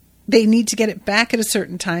 but they need to get it back at a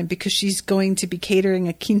certain time because she's going to be catering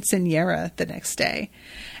a quinceañera the next day.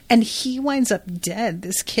 And he winds up dead,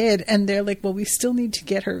 this kid. And they're like, well, we still need to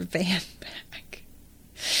get her van back.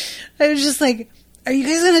 I was just like, are you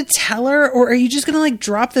guys going to tell her, or are you just going to like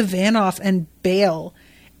drop the van off and bail?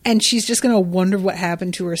 And she's just going to wonder what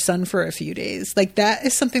happened to her son for a few days. Like, that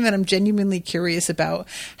is something that I'm genuinely curious about.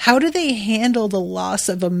 How do they handle the loss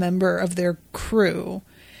of a member of their crew?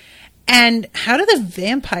 And how do the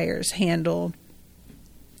vampires handle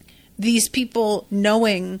these people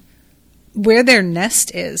knowing where their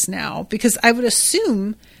nest is now? Because I would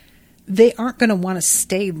assume they aren't going to want to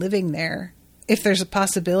stay living there if there's a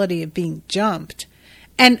possibility of being jumped.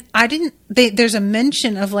 And there's a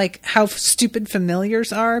mention of like how stupid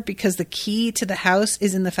familiars are because the key to the house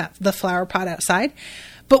is in the flower pot outside.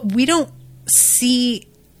 But we don't see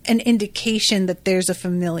an indication that there's a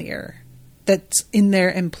familiar that's in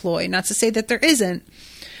their employ. Not to say that there isn't,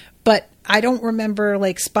 but I don't remember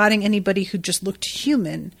like spotting anybody who just looked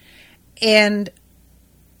human. And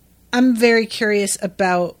I'm very curious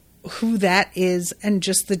about who that is and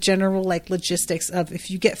just the general like logistics of,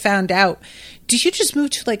 if you get found out, do you just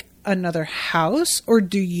move to like another house, or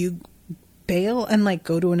do you bail and like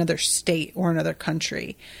go to another state or another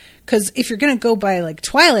country? Because if you're going to go by like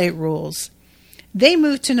Twilight rules, they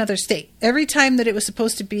moved to another state every time that it was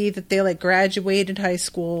supposed to be that they like graduated high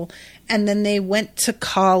school and then they went to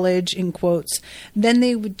college, in quotes. Then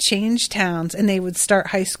they would change towns and they would start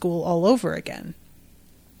high school all over again.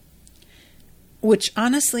 Which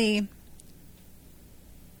honestly,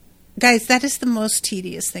 guys, that is the most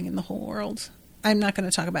tedious thing in the whole world. I'm not going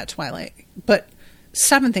to talk about Twilight, but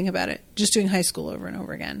stop and think about it. Just doing high school over and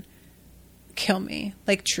over again. Kill me.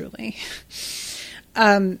 Like, truly.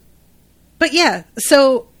 But yeah,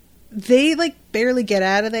 so they like barely get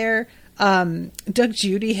out of there. Doug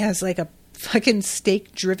Judy has like a fucking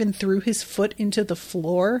stake driven through his foot into the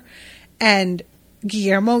floor, and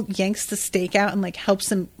Guillermo yanks the stake out and like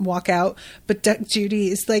helps him walk out. But Doug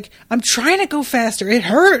Judy is like, I'm trying to go faster. It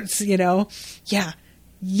hurts, Yeah.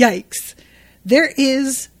 Yikes. There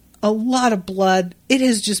is a lot of blood. It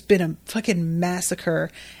has just been a fucking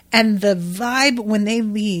massacre. And the vibe when they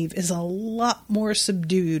leave is a lot more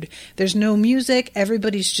subdued. There's no music.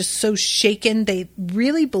 Everybody's just so shaken. They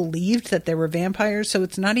really believed that there were vampires. So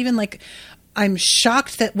it's not even like I'm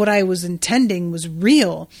shocked that what I was intending was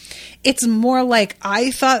real. It's more like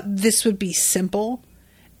I thought this would be simple,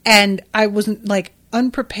 and I wasn't like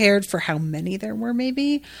unprepared for how many there were.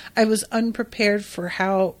 Maybe I was unprepared for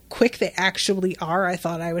how quick they actually are. I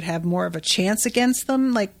thought I would have more of a chance against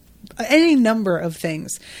them, like any number of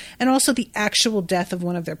things. And also the actual death of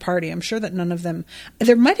one of their party. I'm sure that none of them,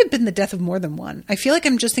 there might have been the death of more than one. I feel like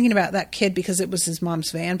I'm just thinking about that kid because it was his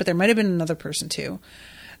mom's van, but there might have been another person too.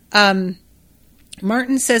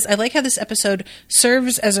 Martin says, I like how this episode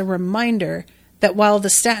serves as a reminder that while the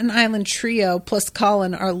Staten Island trio plus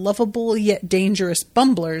Colin are lovable yet dangerous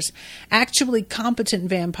bumblers, actually competent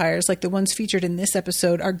vampires like the ones featured in this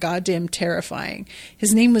episode are goddamn terrifying.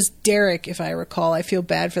 His name was Derek, if I recall. I feel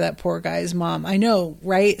bad for that poor guy's mom. I know,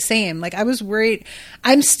 right? Same. Like, I was worried.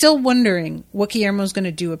 I'm still wondering what Guillermo's going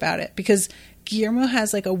to do about it, because Guillermo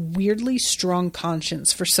has like a weirdly strong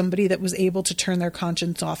conscience for somebody that was able to turn their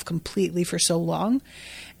conscience off completely for so long.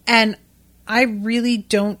 And I really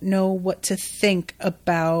don't know what to think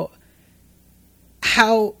about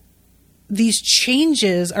how these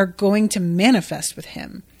changes are going to manifest with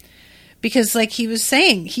him. Because like he was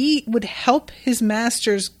saying, he would help his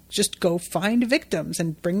masters just go find victims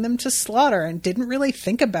and bring them to slaughter and didn't really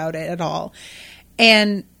think about it at all.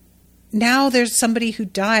 And now there's somebody who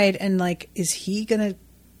died, and like, is he going to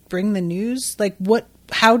bring the news? Like,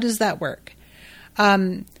 how does that work?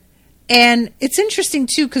 And it's interesting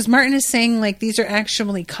too, because Martin is saying like, these are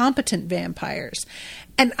actually competent vampires.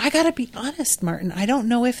 And I gotta be honest, Martin, I don't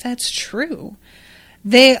know if that's true.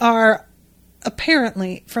 They are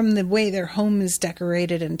apparently, from the way their home is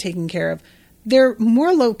decorated and taken care of, they're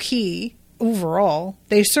more low-key overall.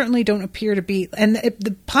 They certainly don't appear to be, and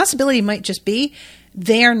the possibility might just be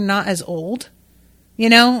they're not as old. You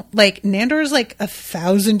know, like Nandor's like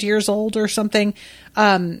 1,000 years old or something.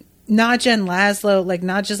 Nadja and Laszlo, like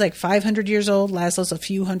Nadja's like 500 years old. Laszlo's a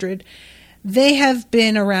few hundred. They have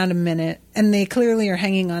been around a minute, and they clearly are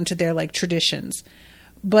hanging on to their like traditions.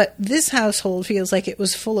 But this household feels like it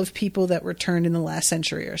was full of people that returned in the last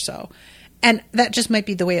century or so. And that just might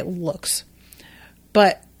be the way it looks.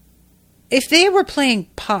 But if they were playing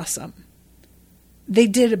possum, they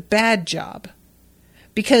did a bad job.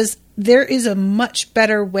 Because there is a much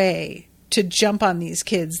better way to jump on these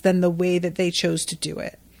kids than the way that they chose to do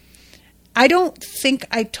it. I don't think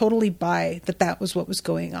I totally buy that that was what was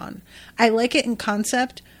going on. I like it in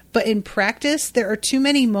concept, but in practice, there are too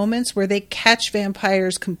many moments where they catch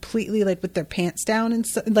vampires completely like with their pants down. And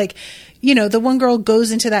so, like, you know, the one girl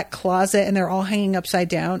goes into that closet and they're all hanging upside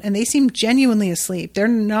down and they seem genuinely asleep. They're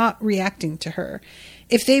not reacting to her.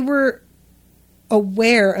 If they were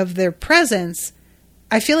aware of their presence,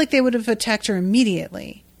 I feel like they would have attacked her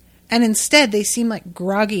immediately. And instead, they seem like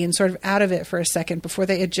groggy and sort of out of it for a second before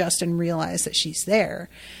they adjust and realize that she's there.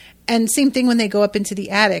 And same thing when they go up into the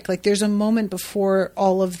attic. Like, there's a moment before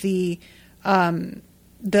all of the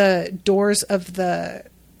doors of the,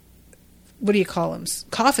 what do you call them?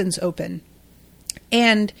 Coffins open.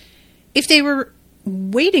 And if they were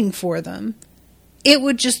waiting for them, it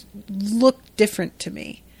would just look different to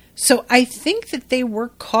me. So I think that they were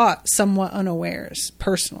caught somewhat unawares,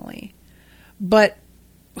 personally. But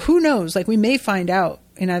who knows? Like, we may find out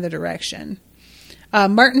in either direction.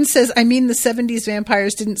 Martin says, I mean, the 70s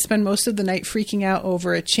vampires didn't spend most of the night freaking out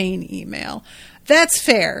over a chain email. That's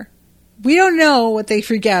fair. We don't know what they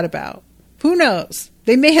freak out about. Who knows?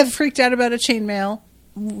 They may have freaked out about a chain mail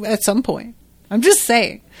at some point. I'm just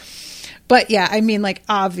saying. But yeah, I mean, like,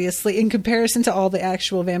 obviously, in comparison to all the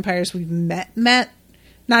actual vampires we've met, not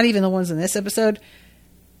even the ones in this episode,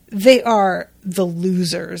 they are the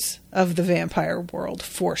losers of the vampire world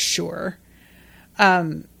for sure.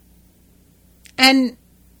 And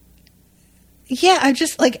yeah, I'm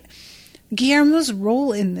just like, Guillermo's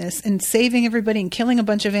role in this and saving everybody and killing a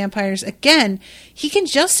bunch of vampires, again, he can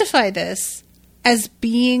justify this as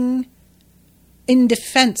being in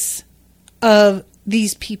defense of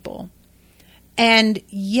these people. And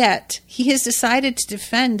yet he has decided to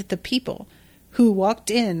defend the people who walked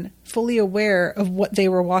in fully aware of what they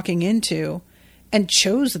were walking into and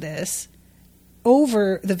chose this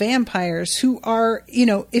over the vampires who are, you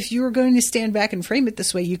know, if you were going to stand back and frame it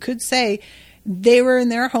this way, you could say they were in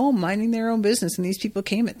their home minding their own business and these people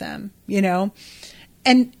came at them, you know.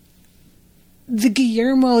 And the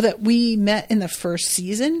Guillermo that we met in the first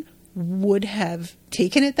season would have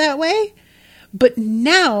taken it that way. But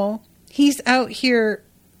now he's out here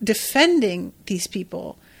defending these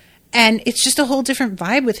people. And it's just a whole different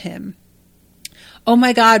vibe with him. Oh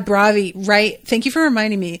my God, Bravi, right? Thank you for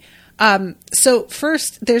reminding me. So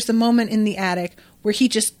first, there's the moment in the attic where he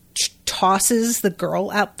just tosses the girl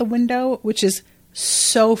out the window, which is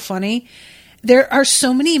so funny. There are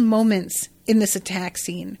so many moments in this attack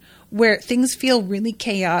scene where things feel really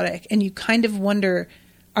chaotic and you kind of wonder,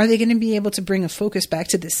 are they going to be able to bring a focus back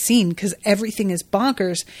to this scene? Because everything is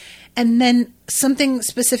bonkers. And then something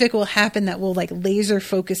specific will happen that will like laser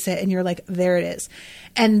focus it. And you're like, there it is.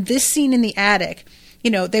 And this scene in the attic, you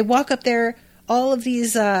know, they walk up there, all of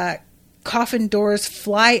these coffin doors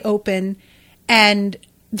fly open. And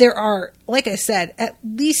there are, like I said, at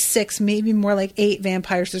least 6, maybe more like 8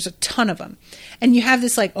 vampires. There's a ton of them. And you have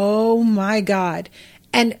this like, oh my God.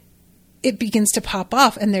 And it begins to pop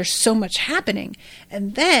off and there's so much happening.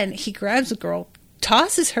 And then he grabs a girl,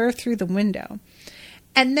 tosses her through the window.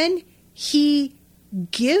 And then he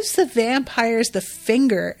gives the vampires the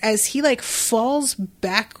finger as he like falls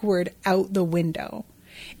backward out the window.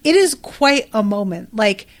 It is quite a moment.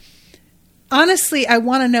 Like, honestly, I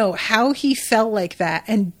want to know how he fell like that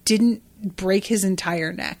and didn't break his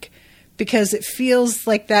entire neck, because it feels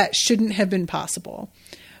like that shouldn't have been possible.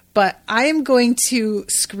 But I am going to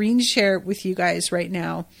screen share with you guys right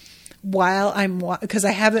now while because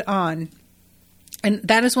I have it on. And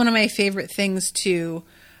that is one of my favorite things to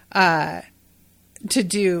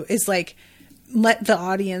do is like let the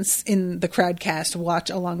audience in the Crowdcast watch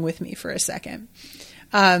along with me for a second.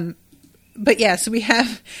 But yeah, so we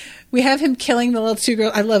have him killing the little 2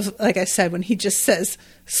 girls. I love, like I said, when he just says,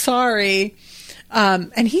 sorry.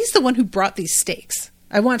 And he's the one who brought these stakes.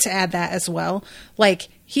 I want to add that as well. Like,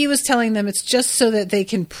 he was telling them it's just so that they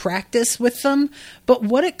can practice with them. But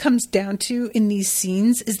what it comes down to in these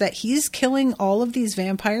scenes is that he's killing all of these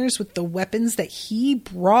vampires with the weapons that he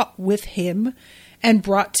brought with him and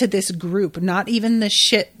brought to this group. Not even the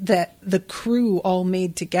shit that the crew all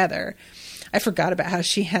made together. I forgot about how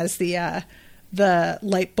she has the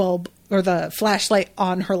light bulb or the flashlight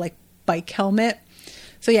on her like bike helmet.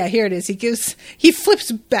 So yeah, here it is. He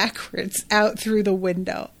flips backwards out through the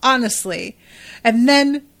window, honestly. And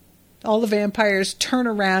then all the vampires turn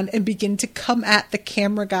around and begin to come at the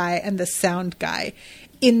camera guy and the sound guy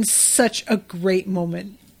in such a great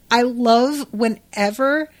moment. I love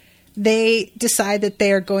whenever they decide that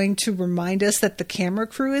they are going to remind us that the camera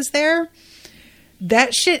crew is there.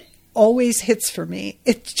 That shit always hits for me.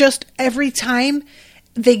 It's just every time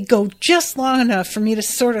they go just long enough for me to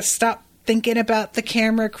sort of stop thinking about the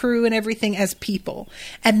camera crew and everything as people.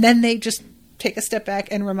 And then they just take a step back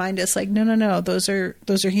and remind us like, no, those are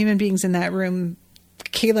human beings in that room,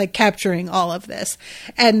 like capturing all of this.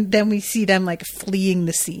 And then we see them like fleeing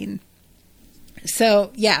the scene.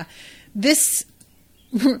 So yeah, this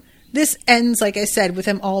ends, like I said, with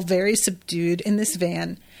them all very subdued in this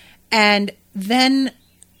van. And then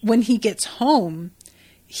when he gets home,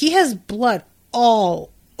 he has blood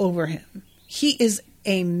all over him. He is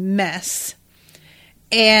a mess.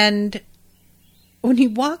 And when he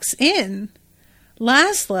walks in,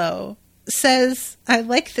 Laszlo says, I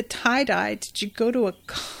like the tie-dye. Did you go to a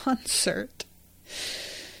concert?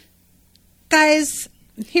 Guys,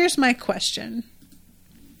 here's my question.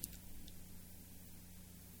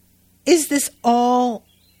 Is this all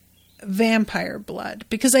vampire blood?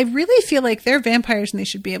 Because I really feel like they're vampires and they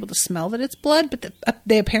should be able to smell that it's blood, but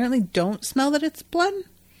they apparently don't smell that it's blood.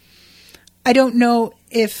 I don't know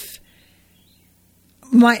if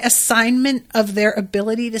my assignment of their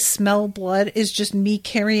ability to smell blood is just me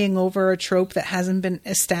carrying over a trope that hasn't been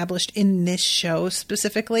established in this show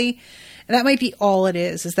specifically. And that might be all it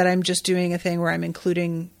is that I'm just doing a thing where I'm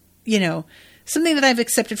including, something that I've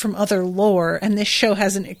accepted from other lore, and this show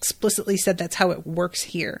hasn't explicitly said that's how it works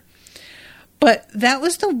here. But that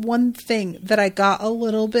was the one thing that I got a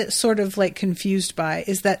little bit sort of like confused by,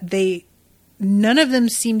 is that none of them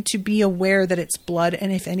seem to be aware that it's blood.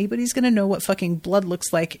 And if anybody's going to know what fucking blood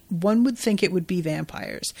looks like, one would think it would be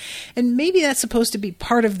vampires. And maybe that's supposed to be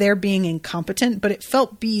part of their being incompetent, but it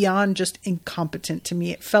felt beyond just incompetent to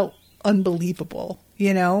me. It felt unbelievable,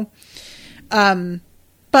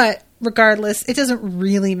 But regardless, it doesn't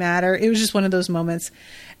really matter. It was just one of those moments.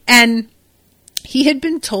 And he had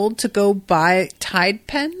been told to go buy Tide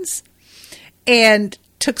pens and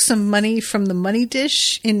took some money from the money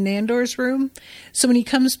dish in Nandor's room. So when he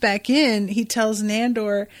comes back in, he tells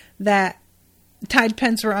Nandor that Tide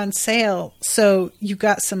pens were on sale, so you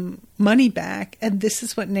got some money back. And this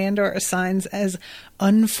is what Nandor assigns as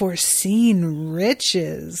unforeseen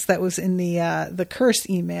riches. That was in the curse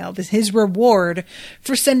email. This his reward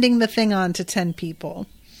for sending the thing on to 10 people.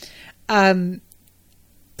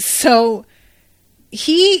 So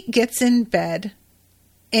he gets in bed.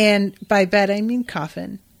 And by bed, I mean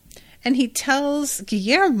coffin. And he tells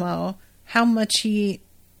Guillermo how much he's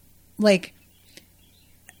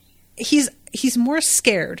more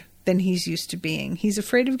scared than he's used to being. He's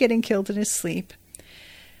afraid of getting killed in his sleep.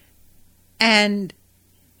 And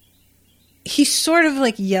he sort of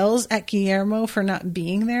like yells at Guillermo for not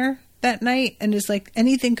being there that night. And is like,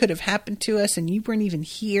 anything could have happened to us and you weren't even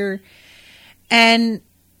here. And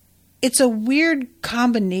it's a weird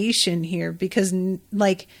combination here because,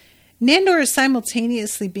 like, Nandor is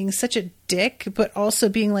simultaneously being such a dick, but also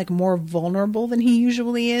being, like, more vulnerable than he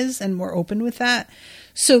usually is and more open with that.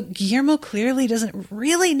 So Guillermo clearly doesn't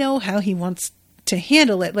really know how he wants to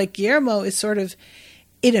handle it. Like, Guillermo is sort of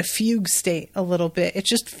in a fugue state a little bit. It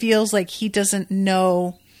just feels like he doesn't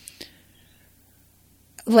know.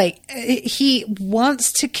 Like, he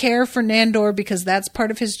wants to care for Nandor because that's part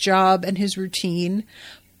of his job and his routine.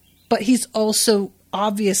 But he's also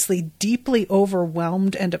obviously deeply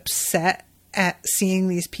overwhelmed and upset at seeing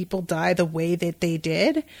these people die the way that they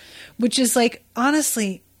did, which is like,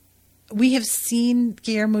 honestly, we have seen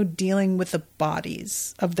Guillermo dealing with the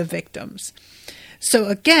bodies of the victims. So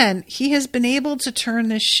again, he has been able to turn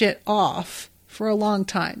this shit off for a long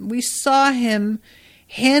time. We saw him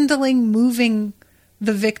moving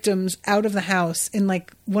the victims out of the house in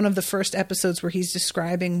like one of the first episodes where he's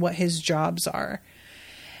describing what his jobs are.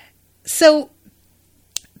 So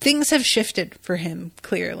things have shifted for him,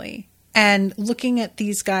 clearly. And looking at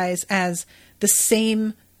these guys as the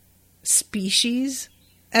same species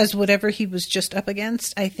as whatever he was just up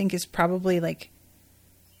against, I think is probably like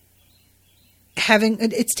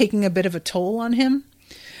it's taking a bit of a toll on him.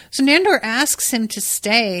 So Nandor asks him to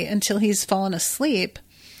stay until he's fallen asleep,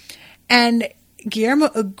 and Guillermo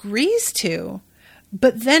agrees to,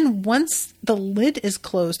 but then once the lid is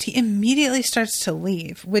closed, he immediately starts to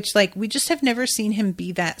leave, which, like, we just have never seen him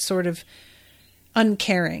be that sort of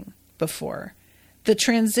uncaring before. The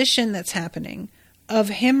transition that's happening of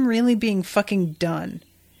him really being fucking done,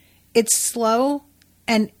 it's slow,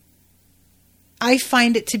 and I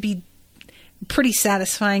find it to be pretty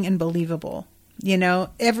satisfying and believable. You know,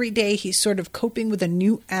 every day he's sort of coping with a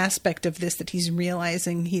new aspect of this that he's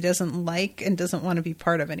realizing he doesn't like and doesn't want to be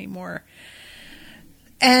part of anymore.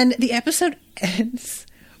 And the episode ends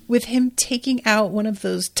with him taking out one of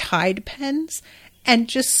those Tide pens and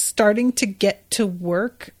just starting to get to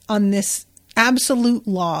work on this absolute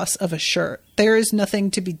loss of a shirt. There is nothing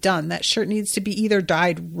to be done. That shirt needs to be either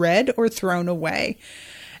dyed red or thrown away.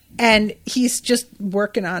 And he's just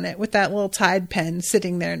working on it with that little Tide pen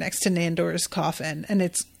sitting there next to Nandor's coffin. And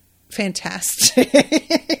it's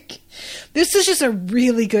fantastic. This is just a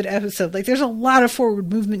really good episode. Like, there's a lot of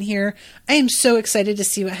forward movement here. I am so excited to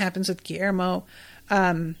see what happens with Guillermo.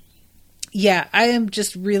 Yeah, I am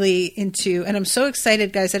just really into, and I'm so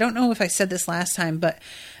excited, guys. I don't know if I said this last time, but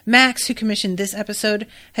Max, who commissioned this episode,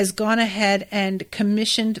 has gone ahead and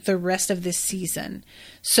commissioned the rest of this season.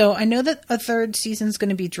 So I know that a third season is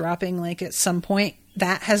going to be dropping like at some point.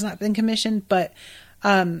 That has not been commissioned, but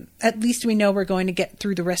at least we know we're going to get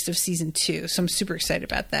through the rest of season 2. So I'm super excited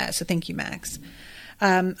about that. So thank you, Max.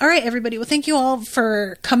 All right, everybody. Well, thank you all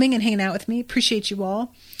for coming and hanging out with me. Appreciate you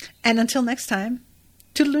all. And until next time,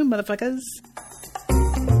 toodaloo, motherfuckers.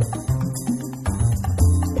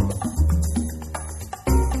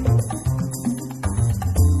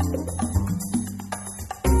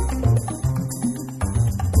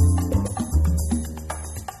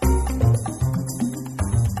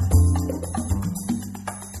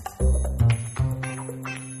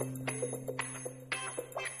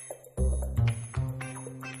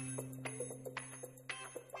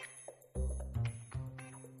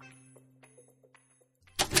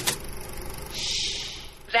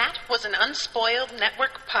 That was an Unspoiled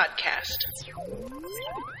Network podcast.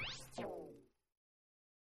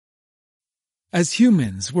 As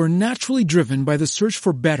humans, we're naturally driven by the search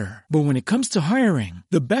for better. But when it comes to hiring,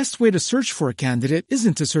 the best way to search for a candidate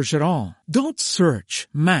isn't to search at all. Don't search,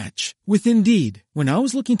 match with Indeed. When I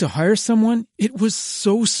was looking to hire someone, it was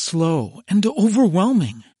so slow and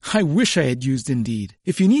overwhelming. I wish I had used Indeed.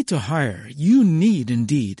 If you need to hire, you need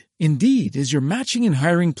Indeed. Indeed is your matching and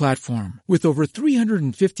hiring platform with over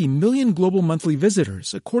 350 million global monthly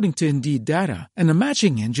visitors, according to Indeed data, and a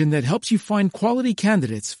matching engine that helps you find quality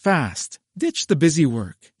candidates fast. Ditch the busy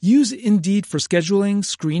work. Use Indeed for scheduling,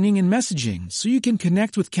 screening, and messaging so you can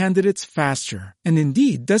connect with candidates faster. And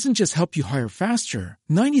Indeed doesn't just help you hire faster.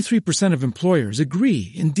 93% of employers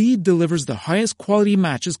agree Indeed delivers the highest quality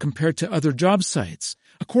matches compared to other job sites,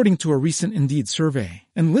 according to a recent Indeed survey.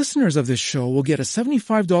 And listeners of this show will get a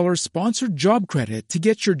 $75 sponsored job credit to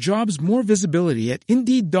get your jobs more visibility at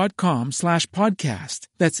Indeed.com/podcast.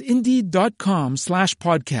 That's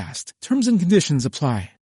Indeed.com/podcast. Terms and conditions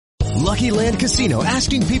apply. Lucky Land Casino,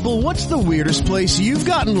 asking people, what's the weirdest place you've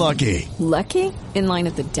gotten lucky? Lucky? In line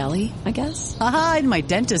at the deli, I guess? Aha, in my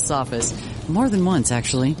dentist's office. More than once,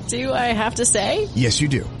 actually. Do I have to say? Yes, you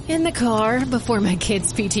do. In the car before my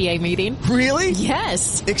kids' PTA meeting. Really?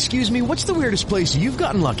 Yes. Excuse me, what's the weirdest place you've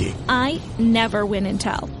gotten lucky? I never win and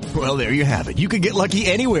tell. Well, there you have it. You can get lucky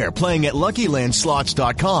anywhere, playing at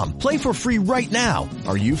LuckyLandSlots.com. Play for free right now.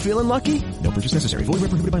 Are you feeling lucky? No purchase necessary. Void where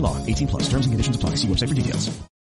prohibited by law. 18+. Terms and conditions apply. See website for details.